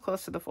little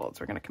close to the fold,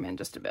 so we're going to come in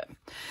just a bit.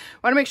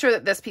 Want to make sure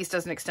that this piece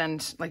doesn't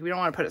extend, like we don't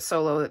want to put it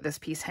so low that this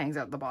piece hangs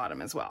out the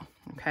bottom as well.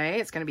 Okay,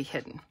 it's going to be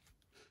hidden.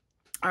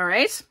 All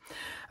right,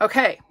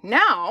 okay,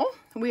 now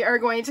we are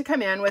going to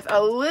come in with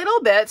a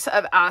little bit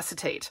of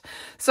acetate.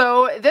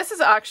 So this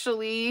is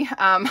actually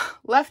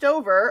left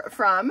over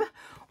from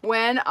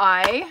when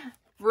I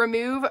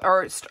remove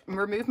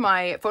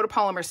my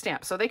photopolymer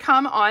stamp. So they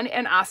come on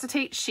an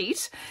acetate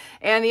sheet,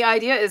 and the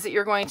idea is that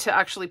you're going to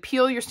actually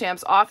peel your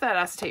stamps off that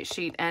acetate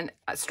sheet and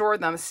store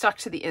them stuck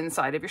to the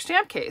inside of your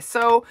stamp case.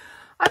 So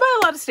I buy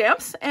a lot of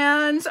stamps,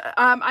 and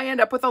I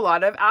end up with a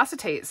lot of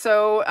acetate.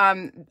 So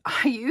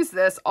I use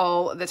this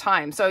all the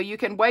time. So you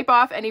can wipe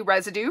off any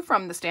residue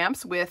from the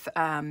stamps with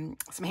some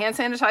hand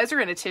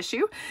sanitizer and a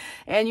tissue,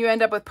 and you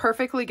end up with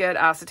perfectly good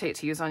acetate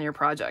to use on your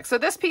project. So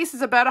this piece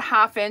is about a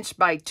 1/2 inch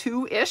by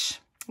 2-ish.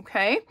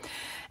 Okay,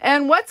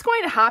 and what's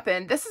going to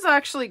happen, this is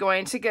actually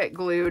going to get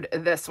glued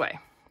this way,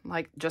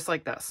 just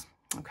like this.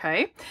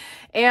 Okay,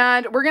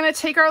 and we're going to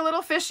take our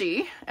little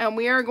fishy and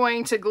we are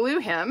going to glue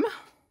him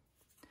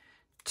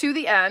to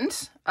the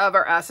end of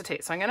our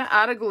acetate. So I'm going to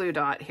add a glue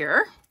dot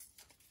here.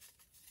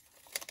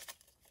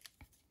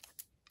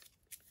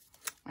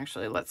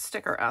 Actually, let's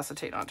stick our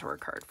acetate onto our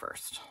card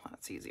first.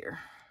 That's easier.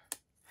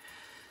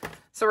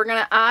 So we're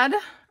going to add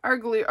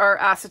our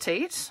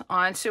acetate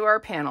onto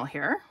our panel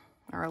here.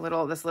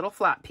 This little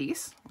flat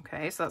piece.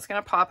 Okay, so that's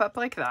going to pop up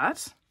like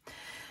that.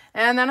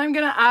 And then I'm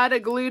going to add a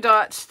glue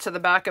dot to the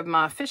back of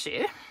my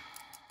fishy.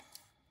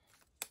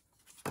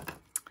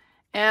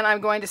 And I'm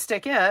going to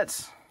stick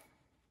it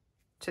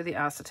to the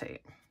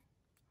acetate.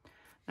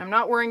 I'm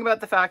not worrying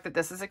about the fact that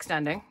this is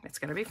extending. It's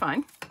going to be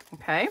fine.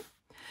 Okay.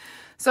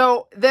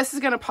 So this is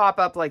going to pop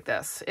up like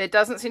this. It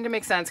doesn't seem to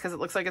make sense because it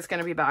looks like it's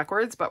going to be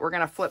backwards, but we're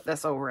going to flip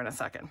this over in a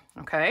second.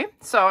 Okay,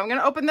 so I'm going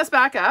to open this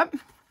back up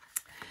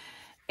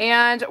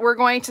and we're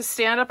going to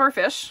stand up our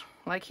fish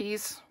like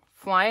he's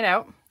flying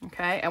out.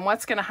 Okay, and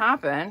what's going to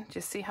happen, do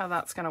you see how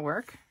that's going to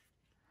work?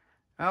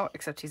 Oh,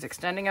 except he's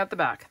extending out the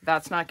back.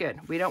 That's not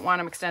good. We don't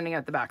want him extending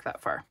out the back that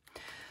far.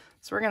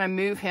 So we're going to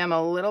move him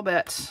a little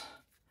bit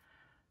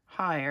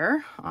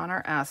higher on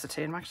our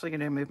acetate. I'm actually going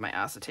to move my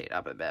acetate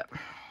up a bit.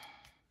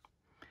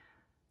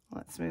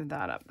 Let's move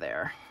that up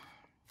there.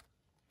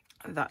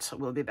 That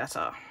will be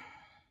better.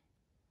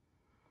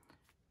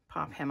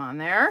 Pop him on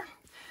there.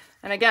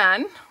 And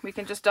again, we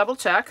can just double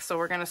check. So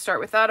we're going to start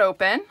with that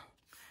open.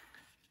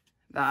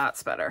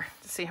 That's better.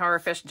 See how our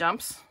fish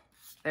jumps?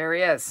 There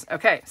he is.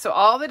 Okay, so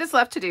all that is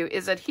left to do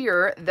is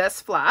adhere this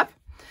flap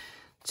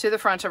to the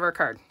front of our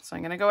card. So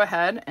I'm going to go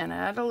ahead and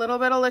add a little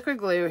bit of liquid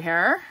glue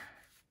here.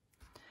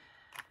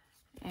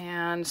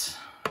 And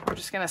we're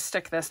just going to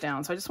stick this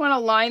down. So I just want to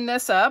line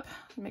this up,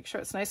 make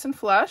sure it's nice and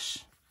flush.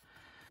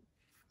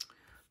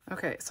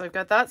 Okay, so I've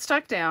got that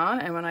stuck down,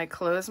 and when I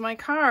close my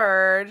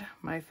card,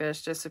 my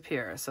fish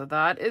disappears. So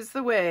that is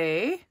the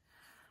way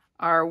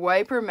our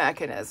wiper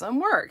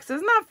mechanism works.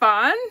 Isn't that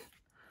fun?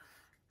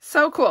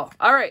 So cool.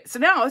 All right, so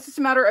now it's just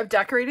a matter of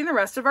decorating the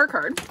rest of our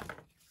card.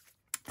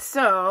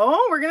 So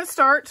we're going to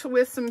start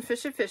with some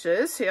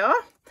fishes here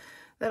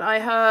that I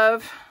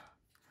have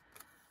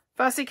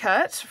fussy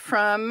cut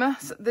from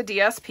the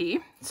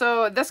DSP.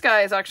 So this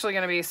guy is actually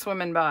going to be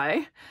swimming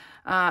by.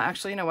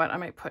 Actually, you know what? I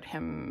might put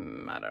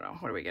him, I don't know.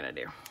 What are we going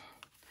to do?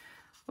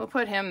 We'll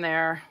put him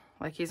there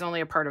like he's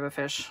only a part of a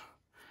fish.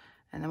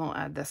 And then we'll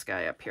add this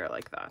guy up here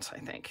like that, I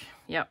think.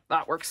 Yep,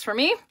 that works for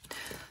me.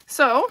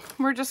 So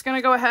we're just going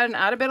to go ahead and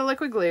add a bit of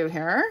liquid glue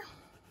here.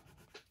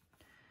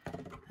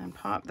 And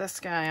pop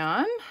this guy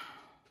on.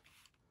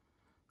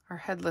 Our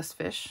headless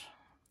fish.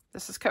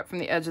 This is cut from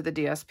the edge of the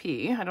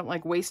DSP. I don't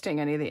like wasting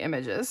any of the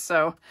images,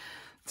 so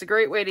it's a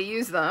great way to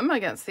use them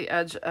against the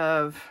edge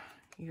of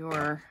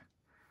your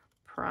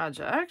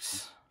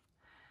project.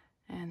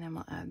 And then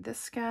we'll add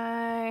this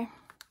guy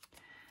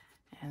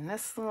and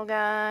this little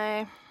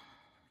guy.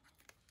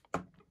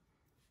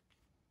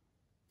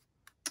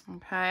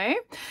 Okay,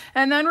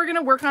 and then we're going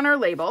to work on our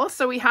label.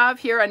 So we have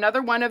here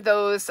another one of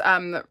those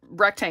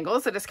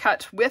rectangles that is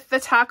cut with the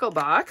tackle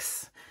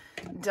box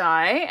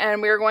die, and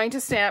we're going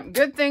to stamp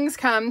 "Good things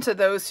come to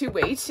those who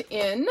wait"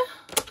 in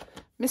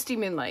Misty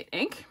Moonlight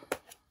ink.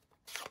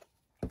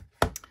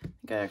 I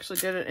think I actually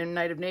did it in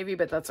Night of Navy,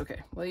 but that's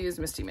okay. We'll use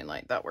Misty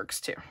Moonlight. That works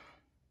too.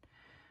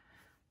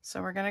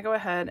 So we're going to go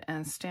ahead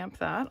and stamp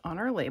that on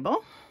our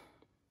label,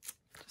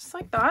 just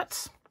like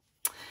that.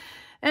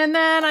 And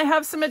then I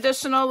have some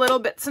additional little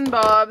bits and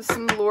bobs,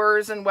 some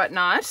lures and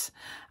whatnot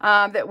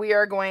that we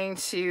are going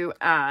to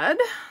add.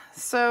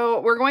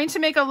 So we're going to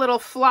make a little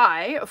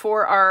fly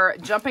for our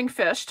jumping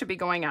fish to be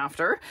going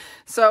after.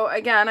 So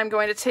again, I'm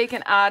going to take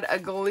and add a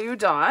glue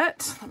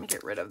dot. Let me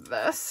get rid of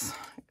this.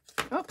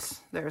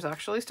 Oops, there's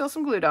actually still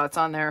some glue dots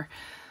on there.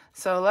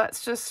 So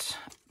let's just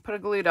put a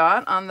glue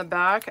dot on the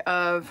back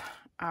of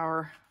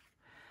our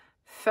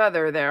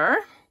feather there.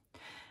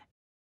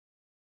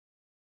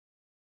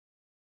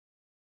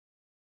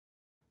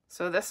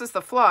 So this is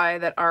the fly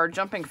that our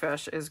jumping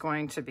fish is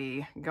going to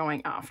be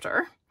going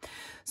after.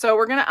 So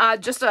we're going to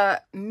add just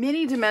a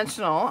mini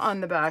dimensional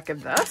on the back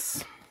of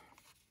this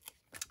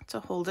to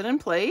hold it in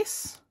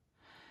place.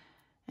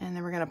 And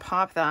then we're going to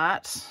pop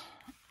that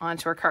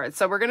onto our card.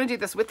 So we're going to do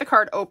this with the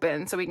card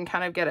open so we can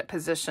kind of get it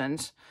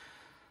positioned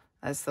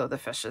as though the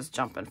fish is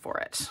jumping for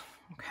it.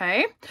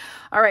 Okay.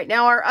 All right.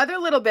 Now our other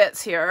little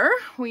bits here,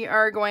 we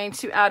are going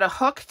to add a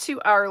hook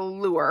to our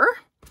lure.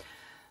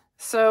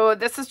 So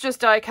this is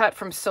just die cut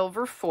from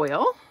silver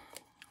foil.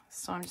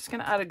 So I'm just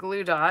going to add a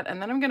glue dot,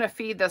 and then I'm going to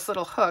feed this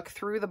little hook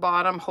through the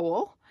bottom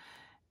hole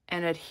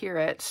and adhere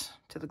it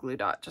to the glue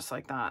dot just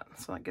like that.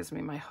 So that gives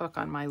me my hook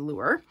on my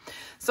lure.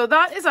 So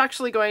that is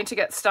actually going to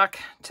get stuck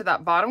to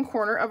that bottom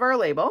corner of our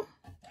label.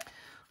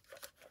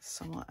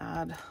 So we'll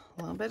add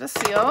a little bit of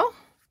seal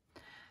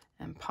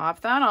and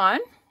pop that on.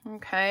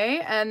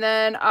 Okay, and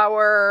then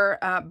our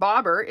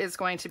bobber is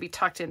going to be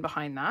tucked in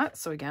behind that.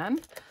 So again,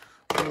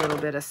 a little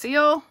bit of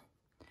seal.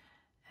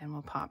 And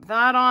we'll pop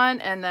that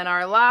on. And then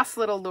our last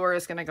little lure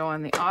is going to go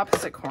on the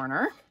opposite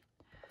corner.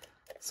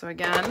 So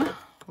again,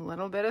 a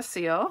little bit of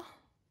seal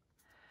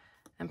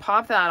and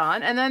pop that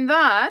on. And then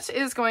that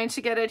is going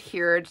to get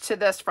adhered to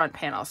this front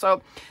panel.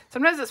 So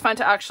sometimes it's fun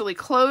to actually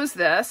close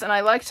this, and I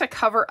like to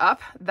cover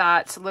up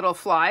that little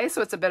fly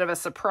so it's a bit of a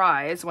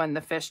surprise when the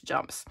fish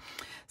jumps.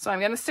 So I'm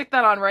going to stick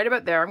that on right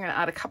about there. I'm going to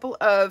add a couple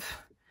of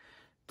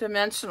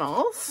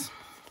dimensionals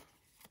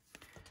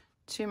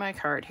to my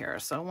card here.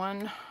 So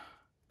 1,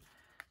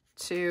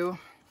 2,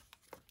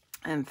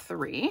 and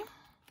 3.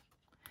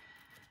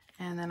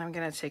 And then I'm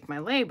going to take my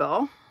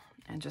label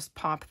and just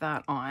pop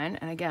that on.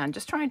 And again,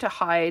 just trying to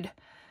hide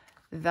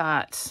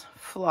that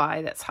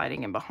fly that's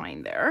hiding in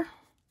behind there.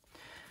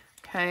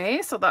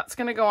 Okay, so that's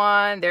going to go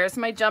on. There's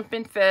my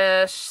jumping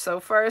fish. So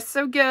far,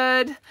 so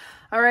good.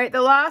 All right,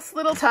 the last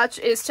little touch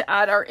is to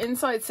add our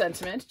inside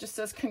sentiment. It just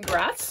says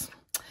congrats.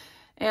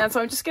 And so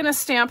I'm just going to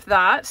stamp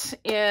that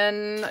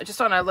in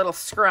just on a little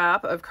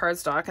scrap of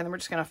cardstock, and then we're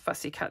just going to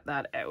fussy cut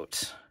that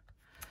out.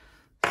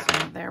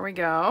 So there we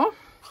go.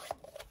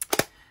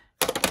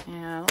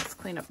 And let's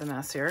clean up the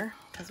mess here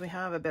because we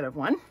have a bit of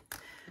one.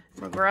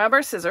 We'll grab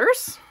our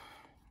scissors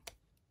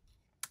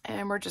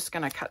and we're just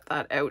going to cut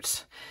that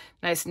out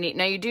nice and neat.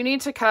 Now you do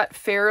need to cut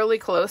fairly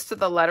close to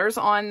the letters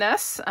on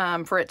this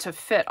for it to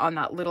fit on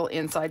that little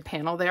inside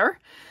panel there.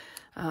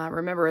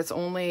 Remember, it's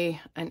only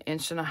 1.5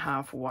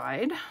 inches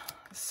wide,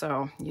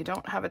 so you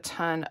don't have a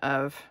ton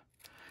of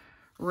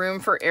room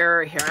for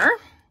error here.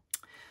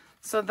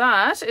 So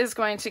that is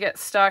going to get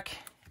stuck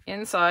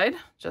inside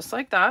just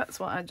like that.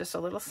 So we'll add just a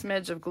little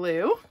smidge of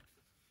glue.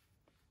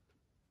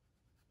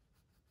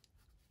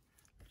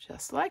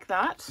 Just like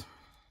that.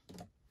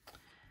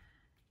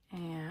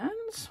 And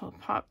we'll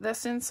pop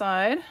this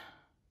inside.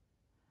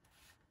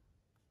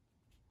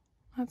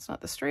 That's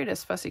not the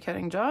straightest fussy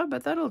cutting job,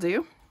 but that'll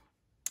do.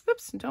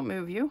 Oops, don't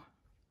move you.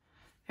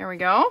 There we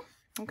go.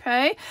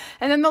 Okay.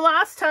 And then the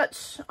last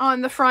touch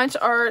on the front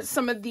are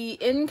some of the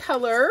in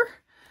color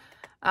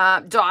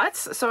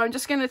dots. So I'm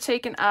just going to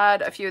take and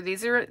add a few of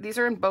these. These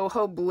are in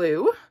Boho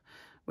Blue,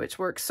 which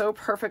works so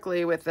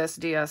perfectly with this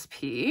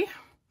DSP.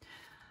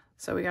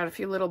 So we got a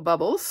few little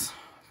bubbles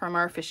from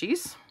our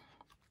fishies.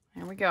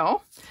 There we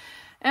go.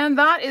 And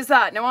that is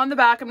that. Now on the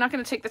back, I'm not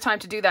going to take the time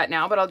to do that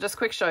now, but I'll just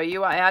quick show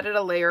you. I added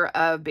a layer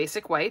of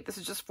basic white. This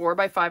is just 4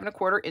 by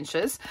 5.25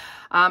 inches.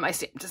 I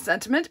stamped a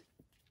sentiment,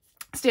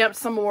 stamped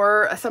some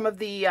of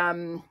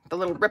the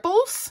little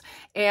ripples,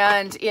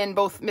 and in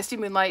both Misty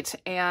Moonlight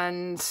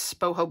and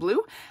Boho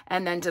Blue,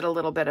 and then did a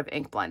little bit of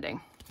ink blending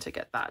to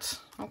get that.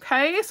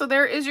 Okay, so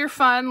there is your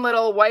fun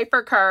little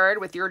wiper card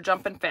with your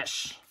jumping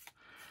fish.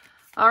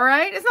 All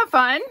right, isn't that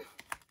fun?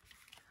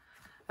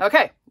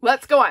 Okay,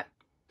 let's go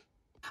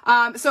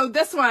on. So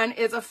this one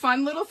is a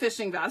fun little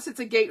fishing vest.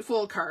 It's a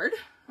gatefold card,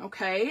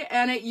 okay?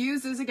 And it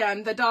uses,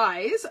 again, the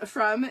dies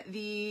from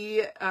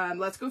the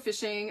Let's Go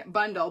Fishing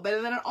bundle,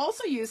 but then it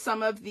also used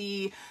some of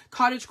the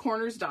Cottage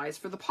Corners dies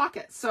for the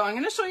pockets. So I'm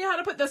going to show you how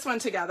to put this one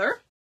together.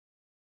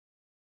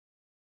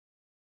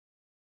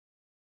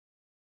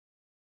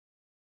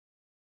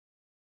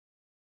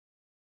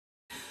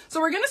 So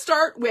we're going to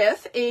start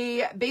with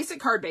a basic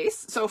card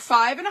base, so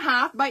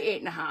 5.5 by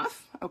 8.5,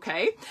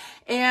 okay?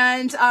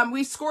 And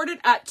we scored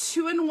it at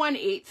 2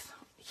 1/8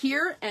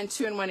 here and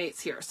 2 1/8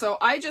 here. So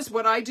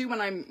what I do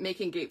when I'm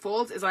making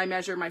gatefolds is I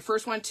measure my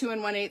first one 2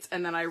 1/8,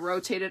 and then I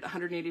rotate it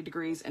 180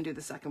 degrees and do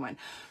the second one.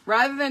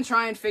 Rather than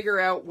try and figure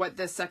out what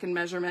this second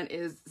measurement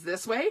is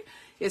this way,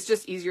 it's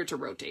just easier to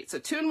rotate. So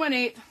 2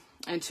 1/8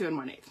 and 2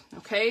 1/8,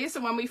 okay?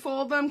 So when we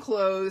fold them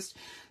closed,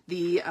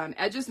 the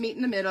edges meet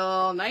in the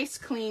middle, nice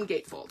clean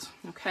gatefold.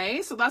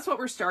 Okay, so that's what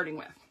we're starting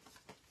with.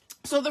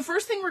 So the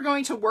first thing we're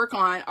going to work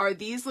on are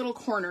these little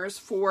corners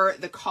for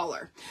the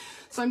collar.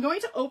 So I'm going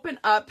to open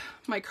up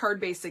my card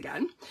base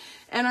again,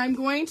 and I'm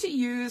going to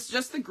use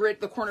just the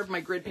corner of my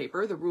grid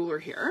paper, the ruler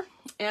here,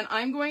 and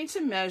I'm going to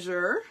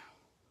measure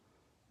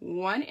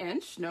 1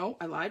 inch, no,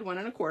 I lied, 1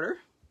 1/4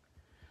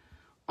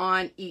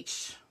 on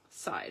each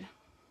side.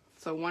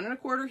 So 1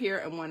 1/4 here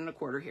and 1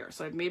 1/4 here.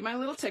 So I've made my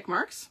little tick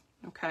marks.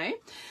 Okay,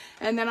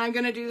 and then I'm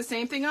going to do the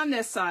same thing on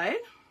this side.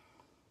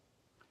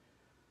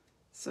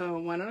 So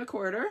 1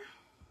 1/4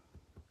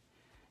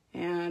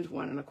 and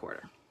 1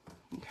 1/4.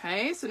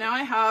 Okay, so now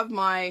I have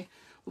my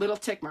little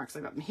tick marks.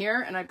 I've got them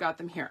here and I've got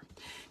them here.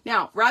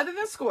 Now, rather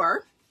than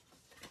score,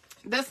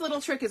 this little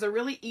trick is a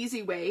really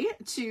easy way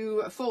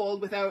to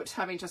fold without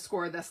having to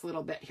score this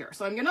little bit here.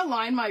 So I'm going to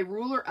line my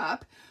ruler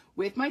up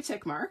with my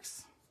tick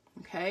marks.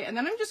 Okay, and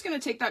then I'm just going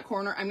to take that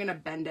corner, I'm going to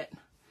bend it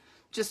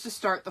just to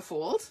start the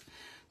fold.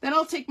 Then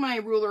I'll take my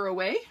ruler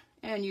away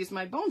and use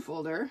my bone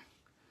folder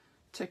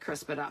to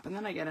crisp it up. And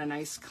then I get a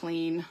nice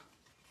clean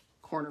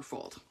corner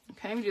fold.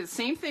 Okay, I'm gonna do the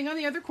same thing on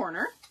the other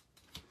corner.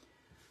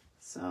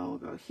 So we'll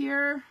go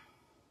here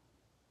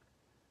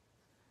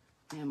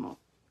and we'll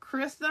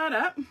crisp that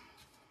up.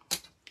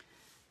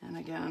 And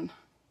again,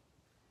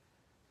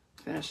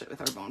 finish it with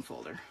our bone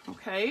folder.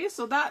 Okay,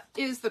 so that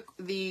is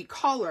the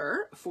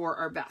collar for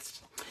our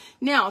vest.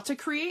 Now, to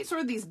create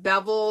sort of these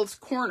beveled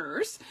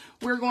corners,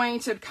 we're going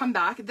to come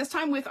back, this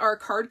time with our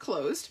card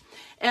closed,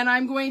 and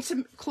I'm going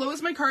to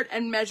close my card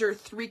and measure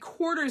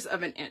 3/4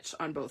 of an inch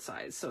on both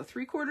sides. So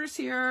 3/4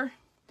 here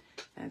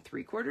and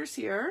 3/4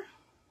 here.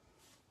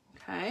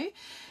 Okay,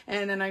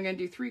 and then I'm going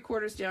to do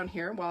 3/4 down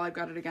here while I've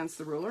got it against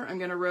the ruler. I'm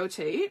going to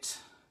rotate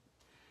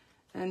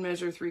and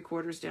measure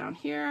 3/4 down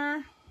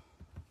here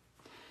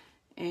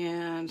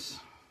and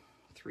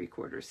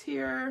 3/4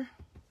 here,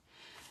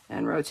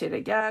 and rotate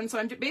again. So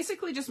I'm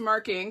basically just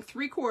marking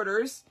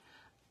 3/4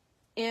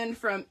 in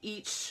from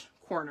each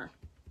corner.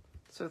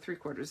 So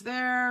 3/4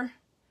 there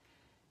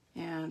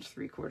and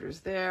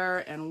 3/4 there,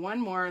 and one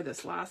more,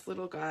 this last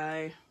little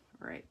guy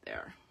right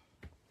there.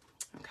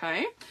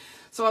 Okay,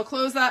 so I'll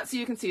close that so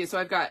you can see. So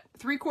I've got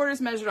 3/4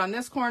 measured on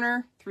this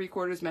corner,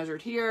 3/4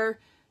 measured here,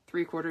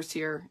 3/4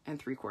 here,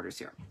 and 3/4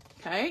 here.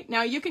 Okay,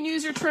 now you can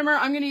use your trimmer.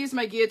 I'm going to use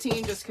my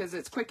guillotine just because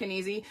it's quick and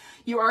easy.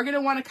 You are going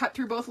to want to cut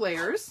through both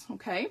layers.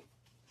 Okay,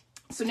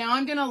 so now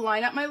I'm going to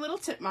line up my little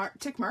tick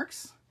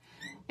marks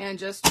and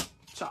just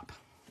chop.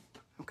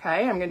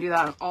 Okay, I'm going to do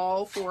that on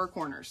all 4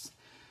 corners.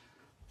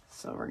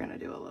 So we're going to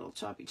do a little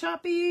choppy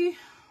choppy.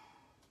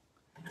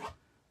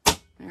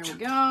 There we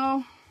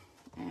go.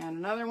 And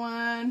another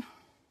one.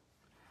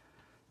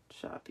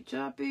 Choppy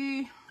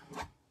choppy.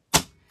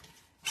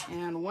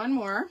 And one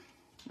more.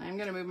 I'm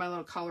going to move my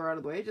little collar out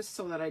of the way just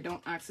so that I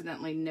don't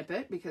accidentally nip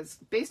it, because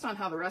based on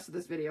how the rest of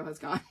this video has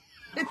gone,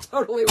 it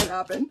totally would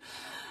happen.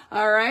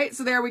 All right,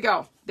 so there we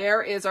go.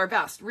 There is our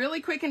vest.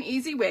 Really quick and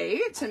easy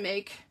way to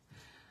make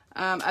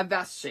a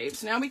vest shape.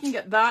 So now we can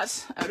get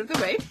that out of the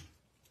way,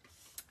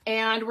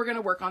 and we're going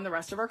to work on the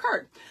rest of our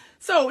card.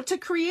 So to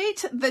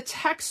create the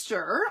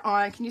texture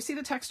on, can you see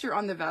the texture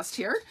on the vest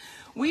here?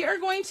 We are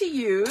going to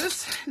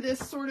use this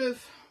sort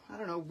of, I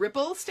don't know,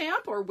 ripple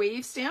stamp or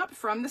wave stamp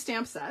from the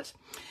stamp set.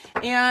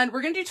 And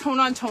we're going to do tone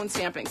on tone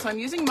stamping. So I'm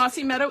using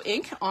Mossy Meadow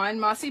ink on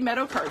Mossy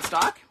Meadow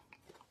cardstock.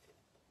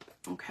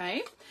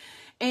 Okay.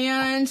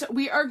 And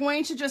we are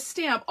going to just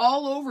stamp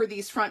all over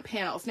these front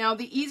panels. Now,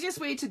 the easiest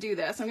way to do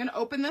this, I'm going to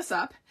open this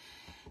up,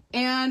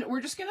 and we're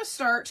just going to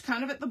start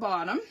kind of at the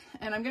bottom,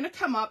 and I'm going to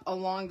come up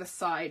along the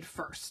side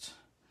first.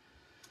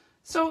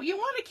 So you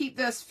want to keep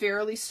this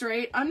fairly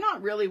straight. I'm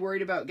not really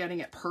worried about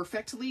getting it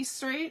perfectly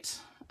straight.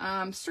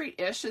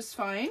 Straight-ish is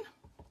fine.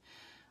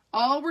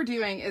 All we're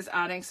doing is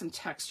adding some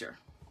texture.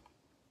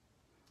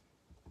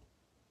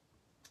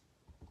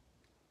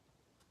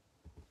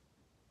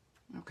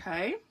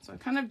 Okay, so I've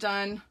kind of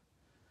done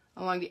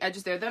along the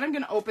edges there. Then I'm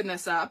going to open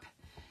this up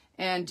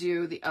and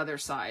do the other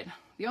side.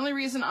 The only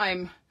reason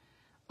I'm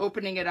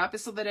opening it up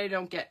is so that I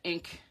don't get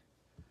ink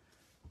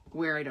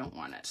where I don't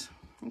want it.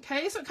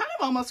 Okay, so it kind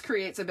of almost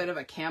creates a bit of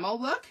a camo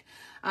look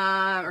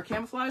or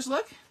camouflage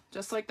look,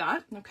 just like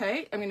that.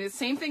 Okay, I'm going to do the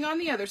same thing on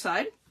the other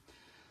side.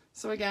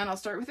 So again, I'll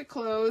start with it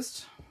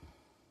closed,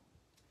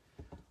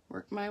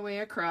 work my way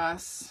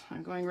across.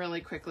 I'm going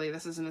really quickly.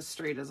 This isn't as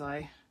straight as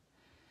I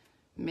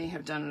may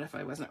have done it if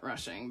I wasn't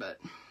rushing, but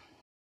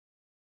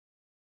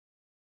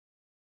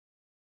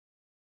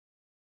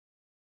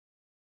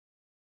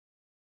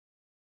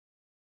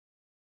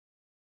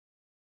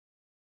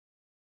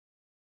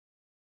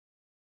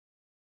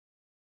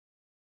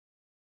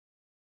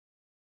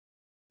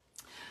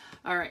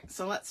all right,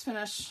 so let's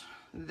finish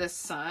this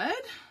side.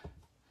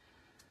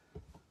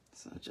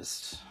 So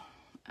just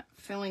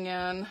filling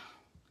in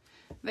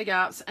the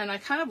gaps, and I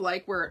kind of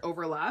like where it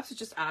overlaps. It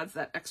just adds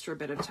that extra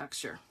bit of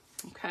texture.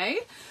 Okay,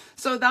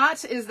 so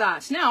that is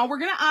that. Now we're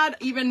going to add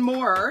even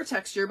more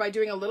texture by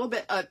doing a little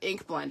bit of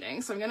ink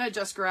blending. So I'm going to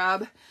just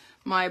grab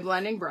my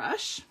blending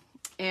brush,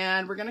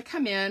 and we're going to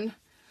come in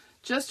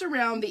just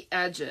around the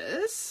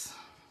edges.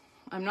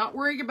 I'm not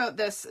worried about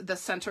the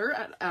center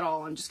at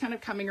all. I'm just kind of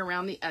coming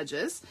around the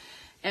edges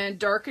and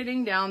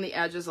darkening down the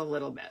edges a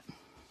little bit.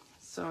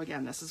 So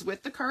again, this is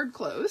with the card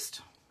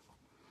closed.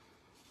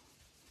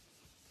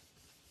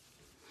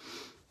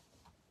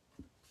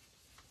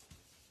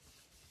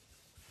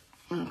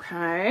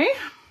 Okay,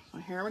 so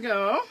here we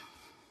go.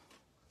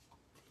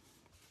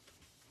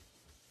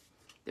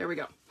 There we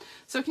go.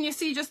 So can you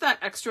see just that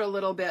extra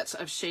little bit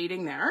of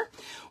shading there?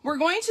 We're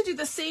going to do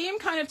the same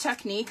kind of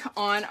technique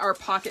on our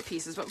pocket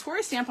pieces, but before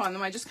I stamp on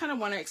them, I just kind of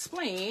want to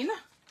explain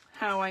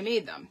how I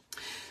made them.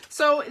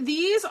 So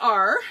these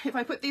are, if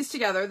I put these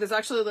together, there's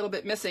actually a little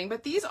bit missing,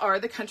 but these are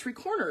the Country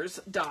Corners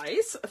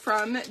dies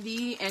from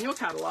the annual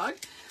catalog.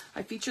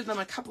 I featured them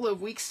a couple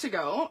of weeks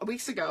ago.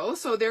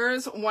 So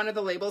there's one of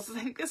the labels. I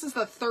think this is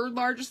the 3rd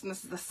largest and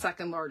this is the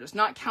 2nd largest,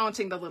 not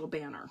counting the little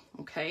banner.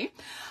 Okay.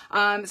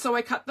 So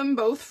I cut them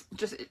both,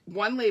 just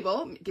one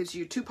label gives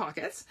you 2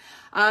 pockets.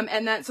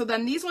 And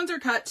then these ones are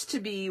cut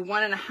to be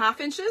 1.5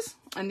 inches.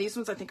 And these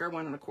ones I think are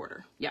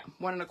 1.25. Yeah,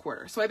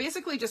 1.25. So I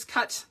basically just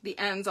cut the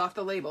ends off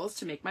the labels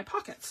to make my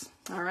pockets.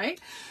 All right.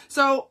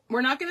 So we're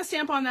not going to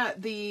stamp on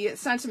the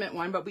sentiment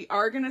one, but we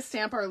are going to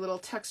stamp our little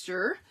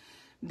texture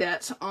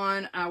bit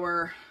on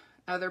our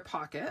other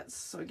pockets.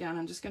 So again,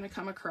 I'm just going to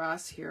come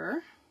across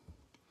here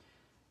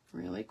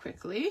really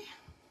quickly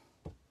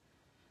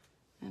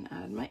and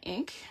add my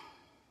ink.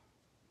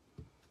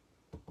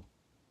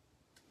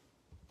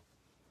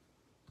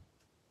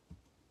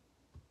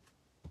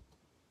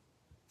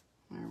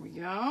 There we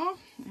go.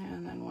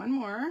 And then one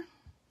more.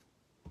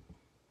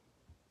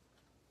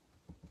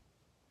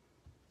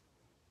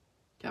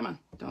 Come on,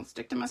 don't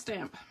stick to my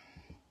stamp.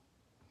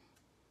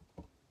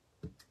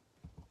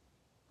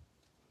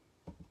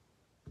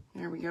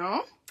 There we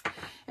go.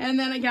 And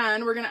then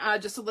again, we're going to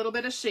add just a little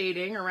bit of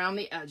shading around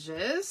the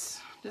edges.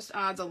 Just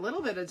adds a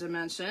little bit of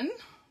dimension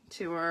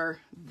to our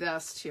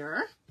vest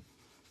here.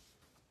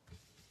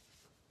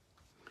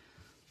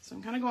 So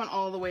I'm kind of going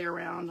all the way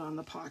around on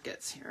the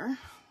pockets here.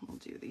 We'll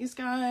do these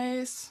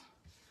guys.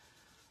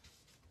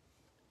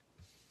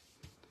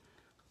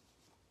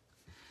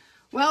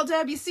 Well,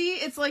 Deb, you see,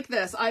 it's like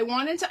this. I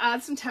wanted to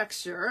add some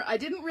texture. I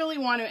didn't really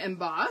want to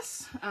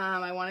emboss.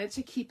 I wanted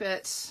to keep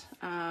it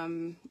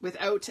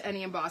without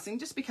any embossing,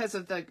 just because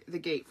of the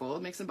gatefold.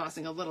 It makes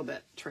embossing a little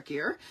bit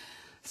trickier.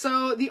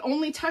 So the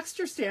only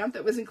texture stamp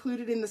that was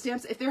included in the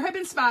stamps, if there had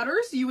been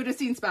spatters, you would have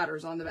seen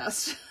spatters on the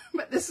vest.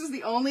 But this is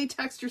the only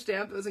texture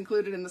stamp that was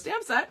included in the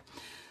stamp set.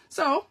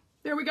 So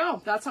there we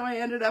go. That's how I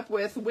ended up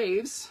with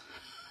waves,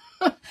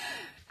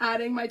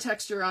 adding my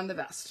texture on the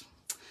vest.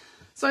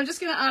 So I'm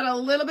just going to add a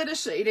little bit of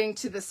shading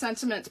to the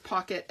sentiment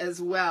pocket as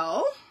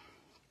well.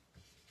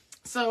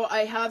 So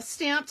I have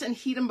stamped and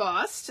heat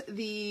embossed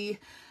the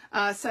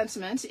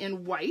sentiment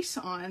in white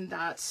on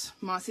that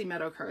Mossy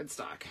Meadow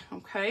cardstock.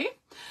 Okay.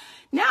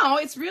 Now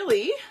it's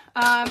really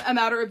a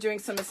matter of doing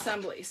some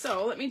assembly.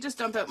 So let me just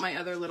dump out my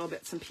other little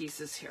bits and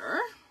pieces here.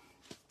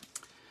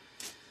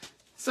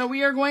 So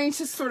we are going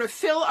to sort of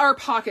fill our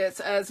pockets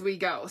as we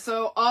go.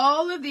 So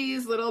all of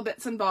these little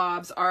bits and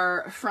bobs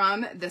are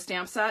from the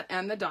stamp set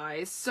and the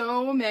dies.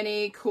 So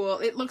many cool,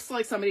 it looks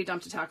like somebody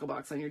dumped a tackle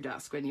box on your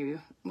desk when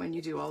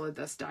you do all of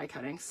this die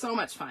cutting. So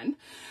much fun.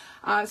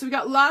 So we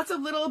got lots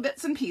of little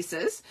bits and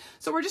pieces.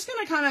 So we're just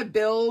going to kind of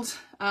build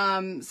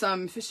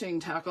some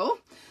fishing tackle.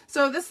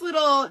 So this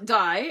little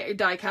die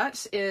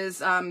cut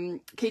is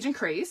Cajun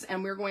Craze,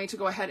 and we're going to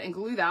go ahead and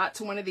glue that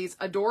to one of these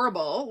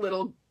adorable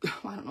little,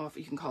 I don't know if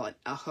you can call it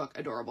a hook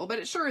adorable, but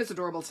it sure is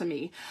adorable to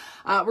me.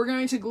 We're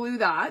going to glue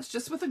that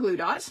just with a glue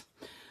dot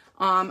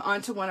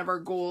onto one of our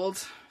gold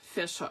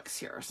fish hooks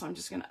here. So I'm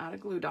just going to add a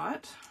glue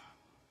dot,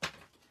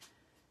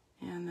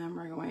 and then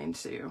we're going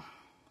to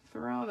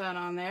throw that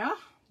on there.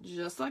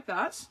 Just like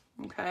that.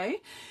 Okay.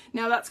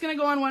 Now that's going to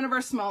go on one of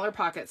our smaller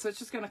pockets. So it's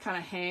just going to kind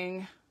of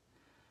hang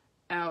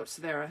out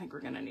there. I think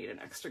we're going to need an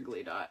extra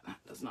glue dot. That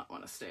does not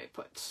want to stay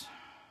put.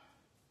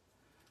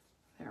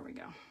 There we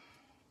go.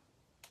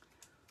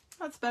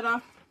 That's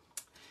better.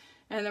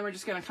 And then we're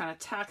just going to kind of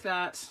tack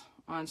that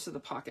onto the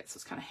pocket. So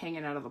it's kind of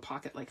hanging out of the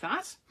pocket like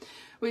that.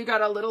 We've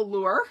got a little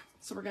lure.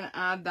 So we're going to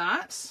add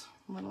that.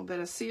 A little bit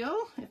of seal.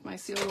 If my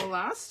seal will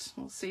last,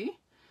 we'll see.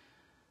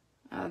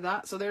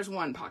 So there's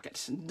one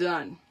pocket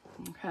done.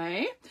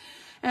 Okay.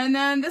 And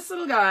then this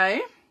little guy,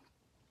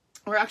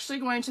 we're actually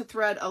going to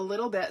thread a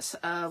little bit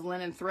of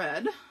linen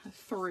thread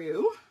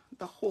through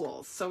the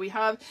holes. So we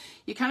have,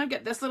 you kind of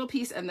get this little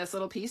piece and this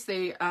little piece.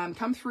 They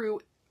come through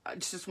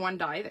just one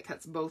die that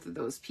cuts both of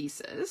those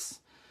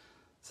pieces.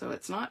 So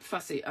it's not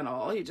fussy at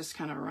all. You just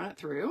kind of run it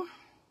through.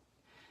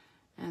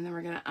 And then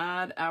we're going to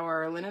add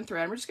our linen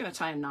thread. We're just going to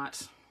tie a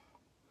knot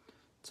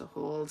to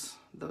hold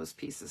those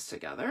pieces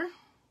together.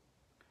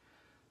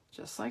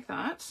 Just like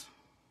that.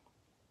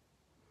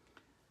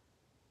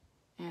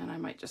 And I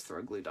might just throw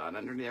a glue dot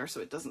under there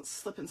so it doesn't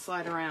slip and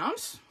slide around.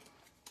 So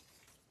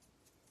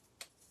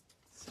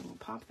we'll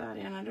pop that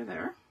in under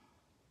there.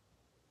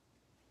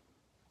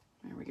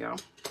 There we go.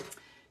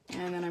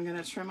 And then I'm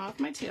going to trim off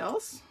my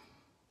tails.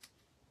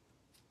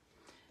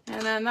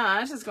 And then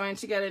that is going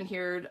to get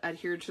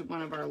adhered to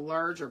one of our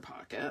larger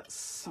pockets.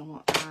 So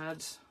we'll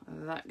add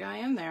that guy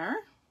in there.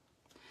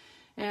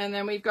 And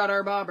then we've got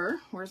our bobber.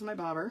 Where's my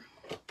bobber?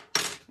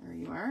 There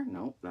you are.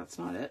 Nope, that's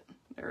not it.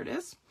 There it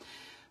is.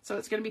 So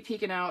it's going to be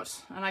peeking out,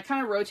 and I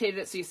kind of rotated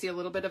it so you see a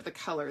little bit of the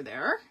color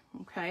there.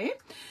 Okay.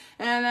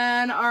 And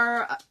then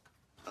our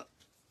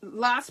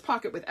last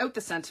pocket without the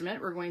sentiment,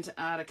 we're going to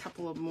add a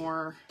couple of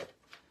more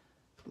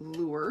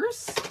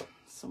lures.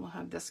 So we'll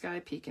have this guy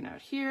peeking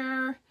out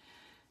here,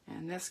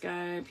 and this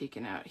guy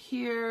peeking out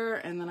here.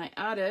 And then I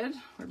added,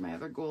 where'd my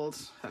other gold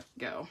hook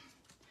go?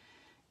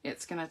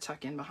 It's going to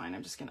tuck in behind.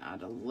 I'm just going to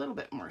add a little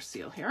bit more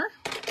seal here.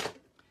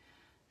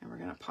 And we're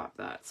going to pop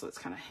that so it's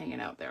kind of hanging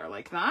out there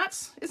like that.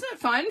 Isn't it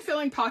fun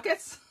filling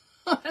pockets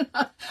on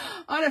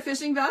a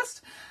fishing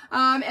vest?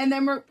 And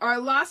then our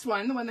last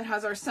one, the one that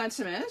has our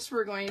sentiment,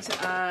 we're going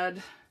to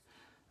add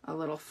a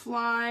little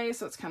fly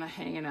so it's kind of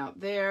hanging out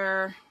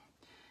there.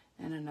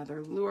 And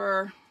another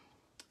lure.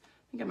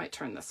 I think I might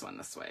turn this one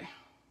this way.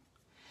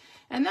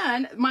 And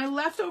then my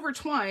leftover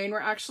twine, we're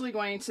actually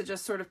going to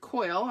just sort of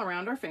coil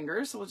around our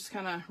fingers. So we'll just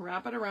kind of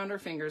wrap it around our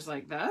fingers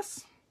like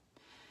this.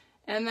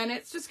 And then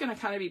it's just going to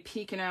kind of be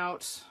peeking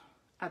out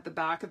at the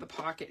back of the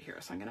pocket here.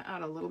 So I'm going to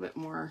add a little bit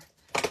more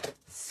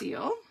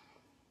seal.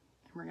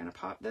 And we're going to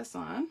pop this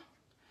on.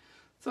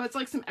 So it's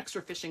like some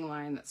extra fishing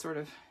line that's sort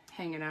of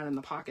hanging out in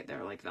the pocket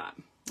there like that.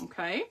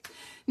 Okay.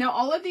 Now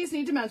all of these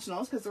need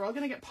dimensionals because they're all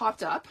going to get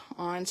popped up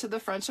onto the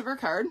front of our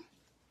card.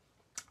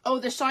 Oh,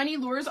 the shiny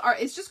lures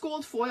it's just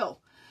gold foil.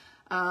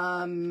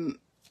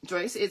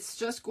 Joyce, it's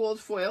just gold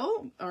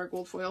foil, our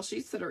gold foil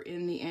sheets that are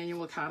in the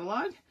annual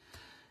catalog.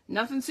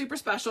 Nothing super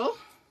special.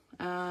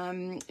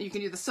 You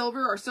can do the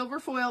silver. Our silver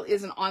foil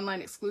is an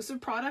online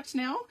exclusive product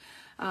now.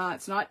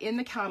 It's not in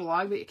the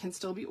catalog, but it can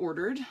still be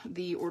ordered.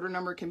 The order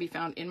number can be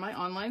found in my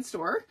online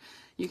store.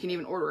 You can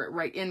even order it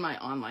right in my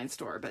online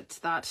store, but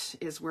that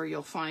is where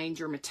you'll find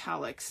your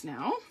metallics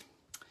now.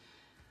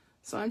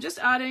 So I'm just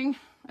adding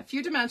a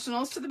few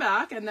dimensionals to the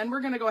back, and then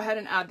we're going to go ahead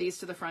and add these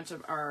to the front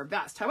of our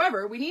vest.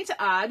 However, we need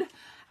to add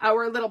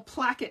our little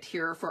placket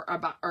here for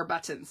our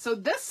buttons. So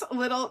this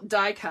little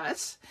die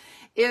cut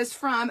is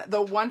from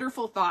the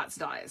Wonderful Thoughts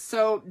dies.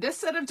 So this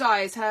set of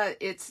dies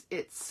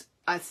it's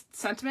a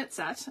sentiment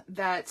set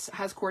that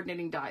has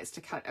coordinating dies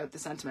to cut out the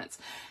sentiments.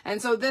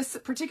 And so this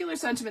particular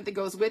sentiment that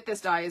goes with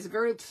this die is a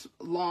very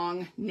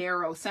long,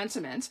 narrow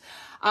sentiment,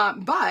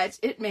 but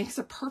it makes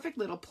a perfect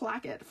little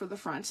placket for the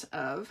front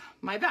of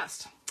my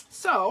vest.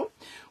 So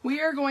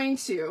we are going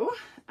to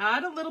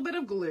add a little bit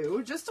of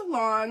glue just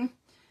along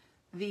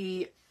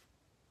the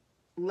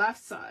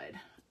left side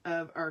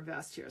of our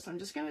vest here. So I'm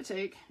just going to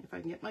take, if I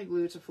can get my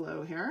glue to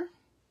flow here,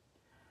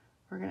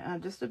 we're going to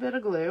add just a bit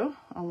of glue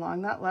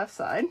along that left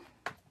side.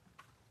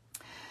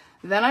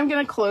 Then I'm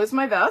going to close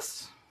my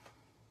vest,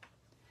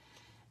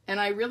 and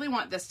I really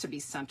want this to be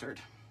centered.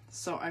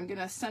 So I'm going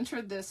to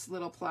center this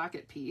little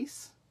placket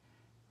piece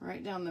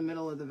right down the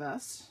middle of the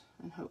vest,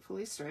 and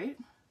hopefully straight.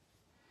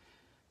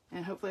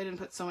 And hopefully I didn't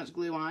put so much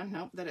glue on,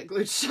 nope, that it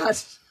glued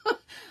shut.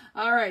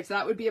 All right, so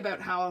that would be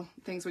about how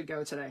things would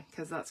go today,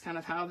 because that's kind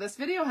of how this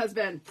video has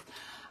been.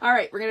 All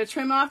right, we're going to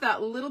trim off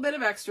that little bit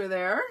of extra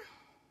there,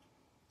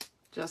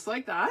 just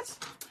like that.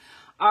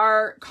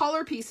 Our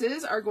collar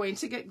pieces are going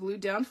to get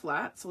glued down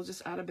flat, so we'll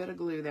just add a bit of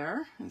glue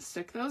there and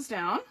stick those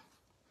down.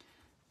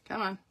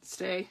 Come on,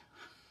 stay.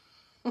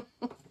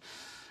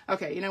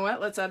 Okay, you know what?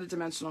 Let's add a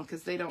dimensional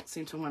because they don't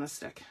seem to want to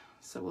stick.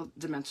 So we'll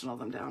dimensional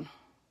them down.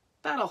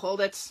 That'll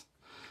hold it.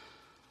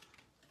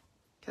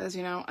 Because,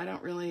 you know, I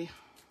don't really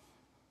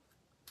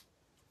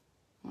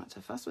want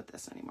to fuss with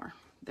this anymore.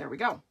 There we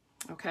go.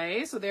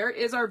 Okay, so there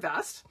is our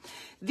vest.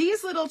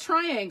 These little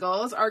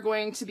triangles are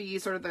going to be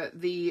sort of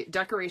the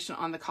decoration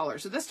on the collar.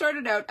 So this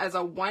started out as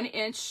a 1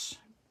 inch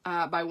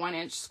by 1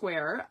 inch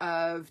square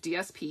of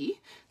DSP.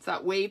 It's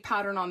that wave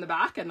pattern on the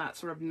back and that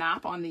sort of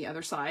map on the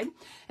other side.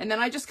 And then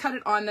I just cut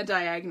it on the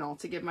diagonal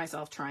to give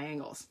myself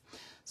triangles.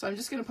 So I'm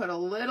just going to put a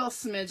little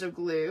smidge of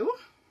glue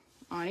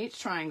on each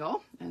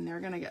triangle, and they're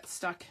going to get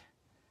stuck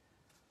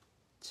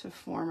to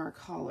form our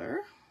collar.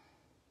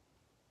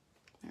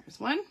 There's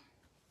one.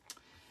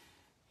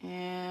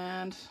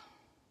 And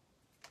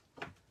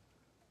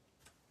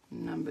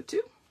number 2.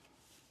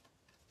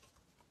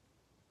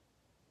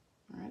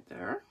 Right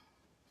there.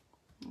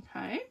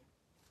 Okay.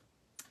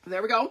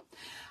 There we go.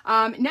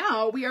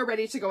 Now we are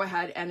ready to go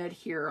ahead and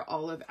adhere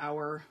all of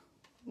our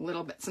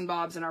little bits and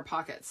bobs in our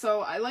pockets.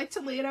 So I like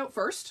to lay it out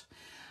first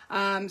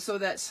so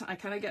that I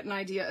kind of get an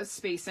idea of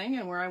spacing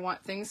and where I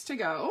want things to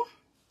go.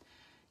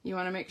 You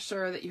want to make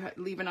sure that you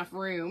leave enough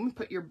room,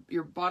 put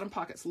your bottom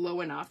pockets low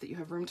enough that you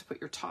have room to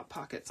put your top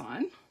pockets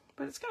on.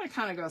 But it's going to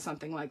kind of go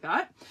something like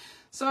that.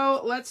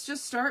 So let's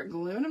just start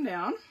gluing them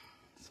down.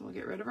 So we'll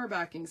get rid of our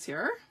backings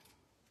here.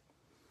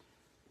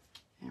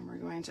 And we're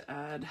going to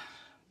add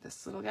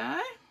this little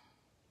guy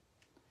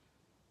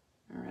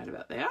right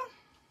about there.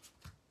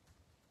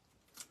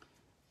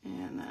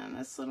 And then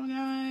this little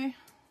guy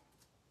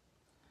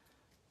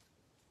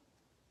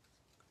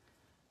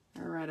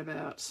right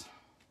about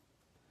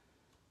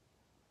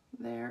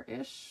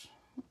there-ish.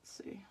 Let's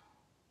see.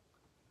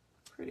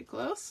 Pretty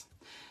close.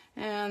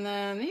 And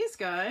then these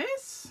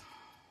guys,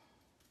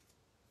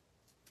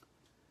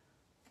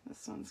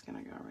 this one's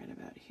going to go right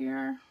about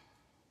here.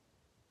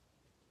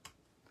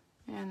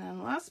 And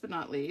then last but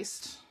not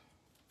least,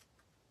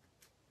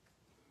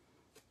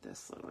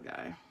 this little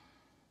guy.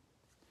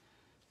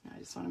 Now I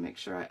just want to make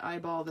sure I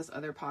eyeball this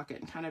other pocket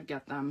and kind of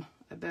get them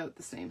about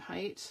the same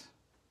height.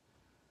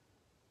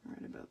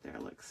 Right about there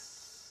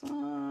looks,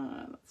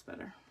 that's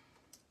better.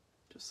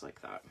 Just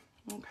like that.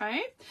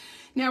 Okay,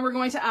 now we're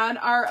going to add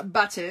our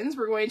buttons.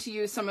 We're going to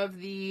use some of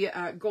the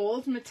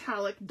gold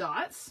metallic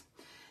dots,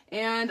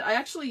 and I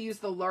actually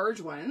used the large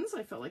ones.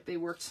 I felt like they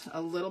worked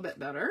a little bit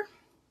better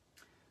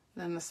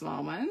than the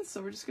small ones.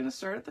 So we're just going to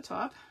start at the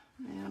top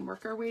and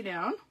work our way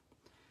down.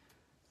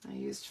 I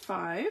used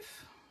 5.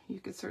 You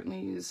could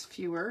certainly use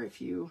fewer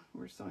if you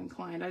were so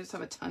inclined. I just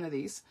have a ton of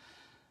these.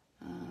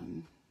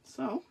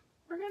 So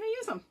we're going to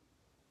use them.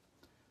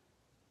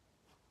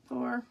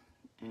 4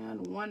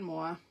 and 1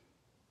 more.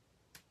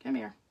 Come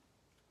here.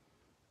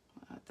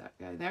 Add that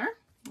guy there.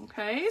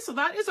 Okay, so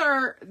that is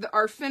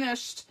our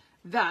finished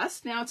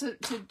vest. Now to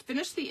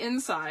finish the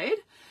inside,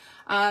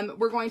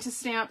 we're going to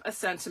stamp a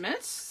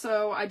sentiment.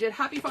 So I did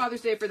Happy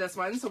Father's Day for this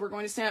one. So we're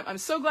going to stamp I'm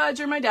so glad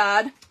you're my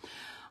dad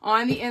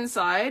on the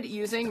inside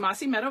using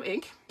Mossy Meadow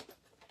ink.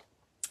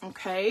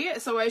 Okay,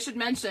 so I should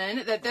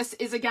mention that this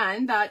is,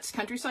 again, that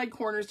Countryside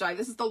Corners die.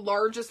 This is the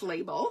largest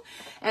label,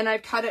 and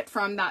I've cut it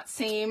from that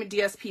same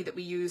DSP that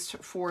we used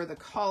for the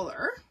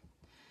collar.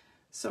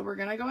 So we're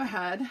going to go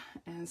ahead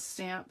and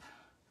stamp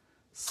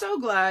So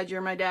Glad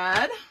You're My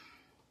Dad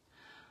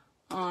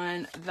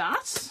on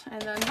that,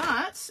 and then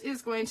that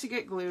is going to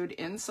get glued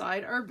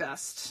inside our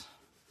vest,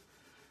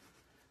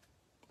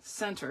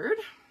 centered,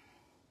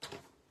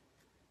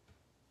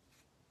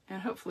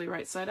 and hopefully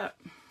right side up.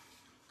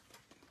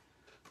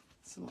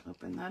 So we'll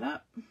open that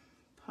up,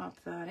 pop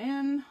that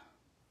in.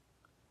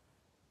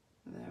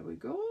 There we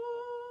go,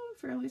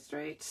 fairly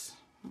straight.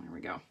 There we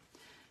go.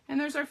 And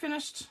there's our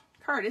finished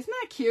card. Isn't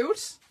that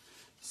cute?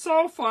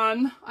 So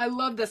fun. I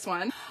love this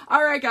one.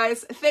 All right,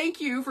 guys,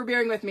 thank you for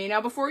bearing with me. Now,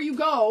 before you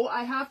go,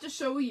 I have to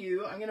show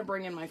you, I'm going to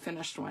bring in my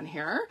finished one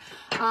here.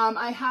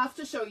 I have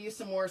to show you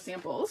some more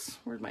samples.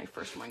 Where'd my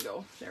first one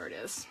go? There it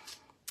is.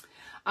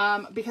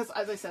 Because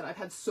as I said, I've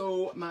had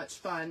so much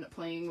fun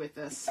playing with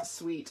this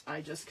suite.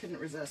 I just couldn't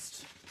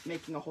resist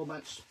making a whole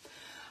bunch.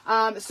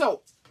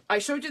 So I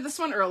showed you this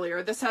one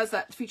earlier. This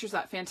features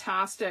that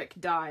fantastic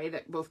die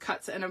that both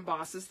cuts and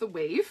embosses the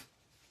wave.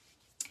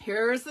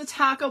 Here's the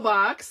tackle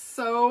box.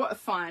 So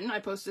fun. I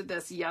posted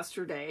this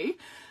yesterday,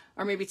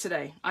 or maybe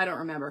today. I don't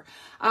remember.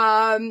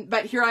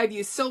 But here I've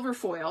used silver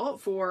foil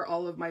for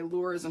all of my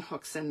lures and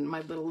hooks and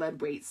my little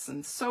lead weights,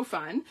 and so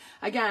fun.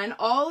 Again,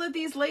 all of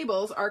these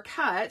labels are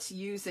cut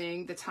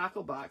using the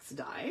tackle box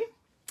die.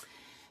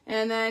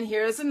 And then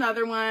here's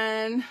another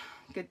one.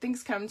 Good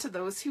things come to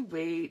those who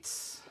wait.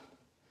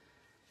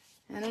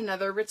 And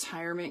another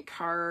retirement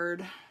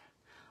card.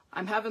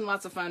 I'm having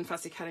lots of fun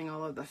fussy cutting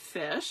all of the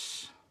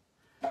fish.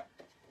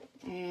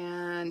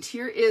 And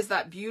here is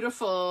that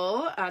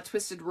beautiful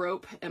twisted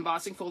rope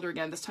embossing folder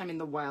again, this time in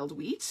the wild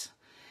wheat.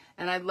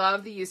 And I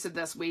love the use of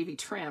this wavy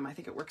trim. I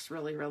think it works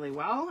really, really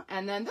well.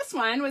 And then this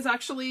one was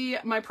actually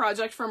my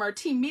project from our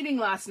team meeting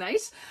last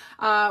night.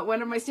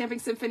 One of my Stamping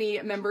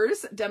Symphony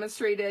members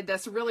demonstrated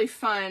this really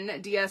fun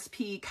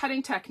DSP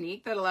cutting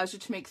technique that allows you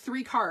to make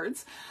 3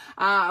 cards,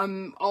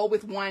 all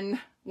with one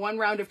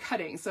round of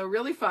cutting. So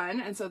really fun.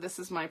 And so this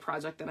is my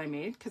project that I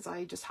made because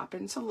I just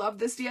happen to love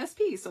this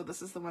DSP. So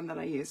this is the one that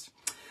I used.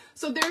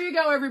 So there you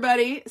go,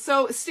 everybody.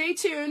 So stay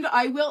tuned.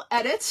 I will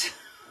edit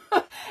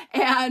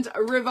and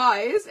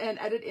revise and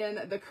edit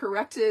in the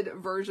corrected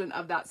version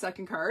of that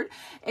second card.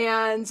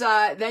 And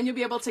then you'll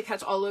be able to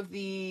catch all of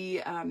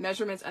the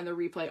measurements and the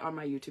replay on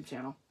my YouTube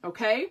channel.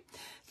 Okay?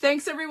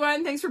 Thanks,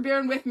 everyone. Thanks for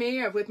bearing with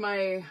me with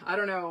my, I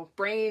don't know,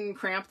 brain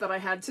cramp that I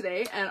had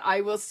today. And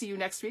I will see you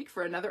next week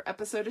for another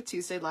episode of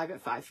Tuesday Live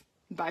at 5.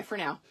 Bye for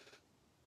now.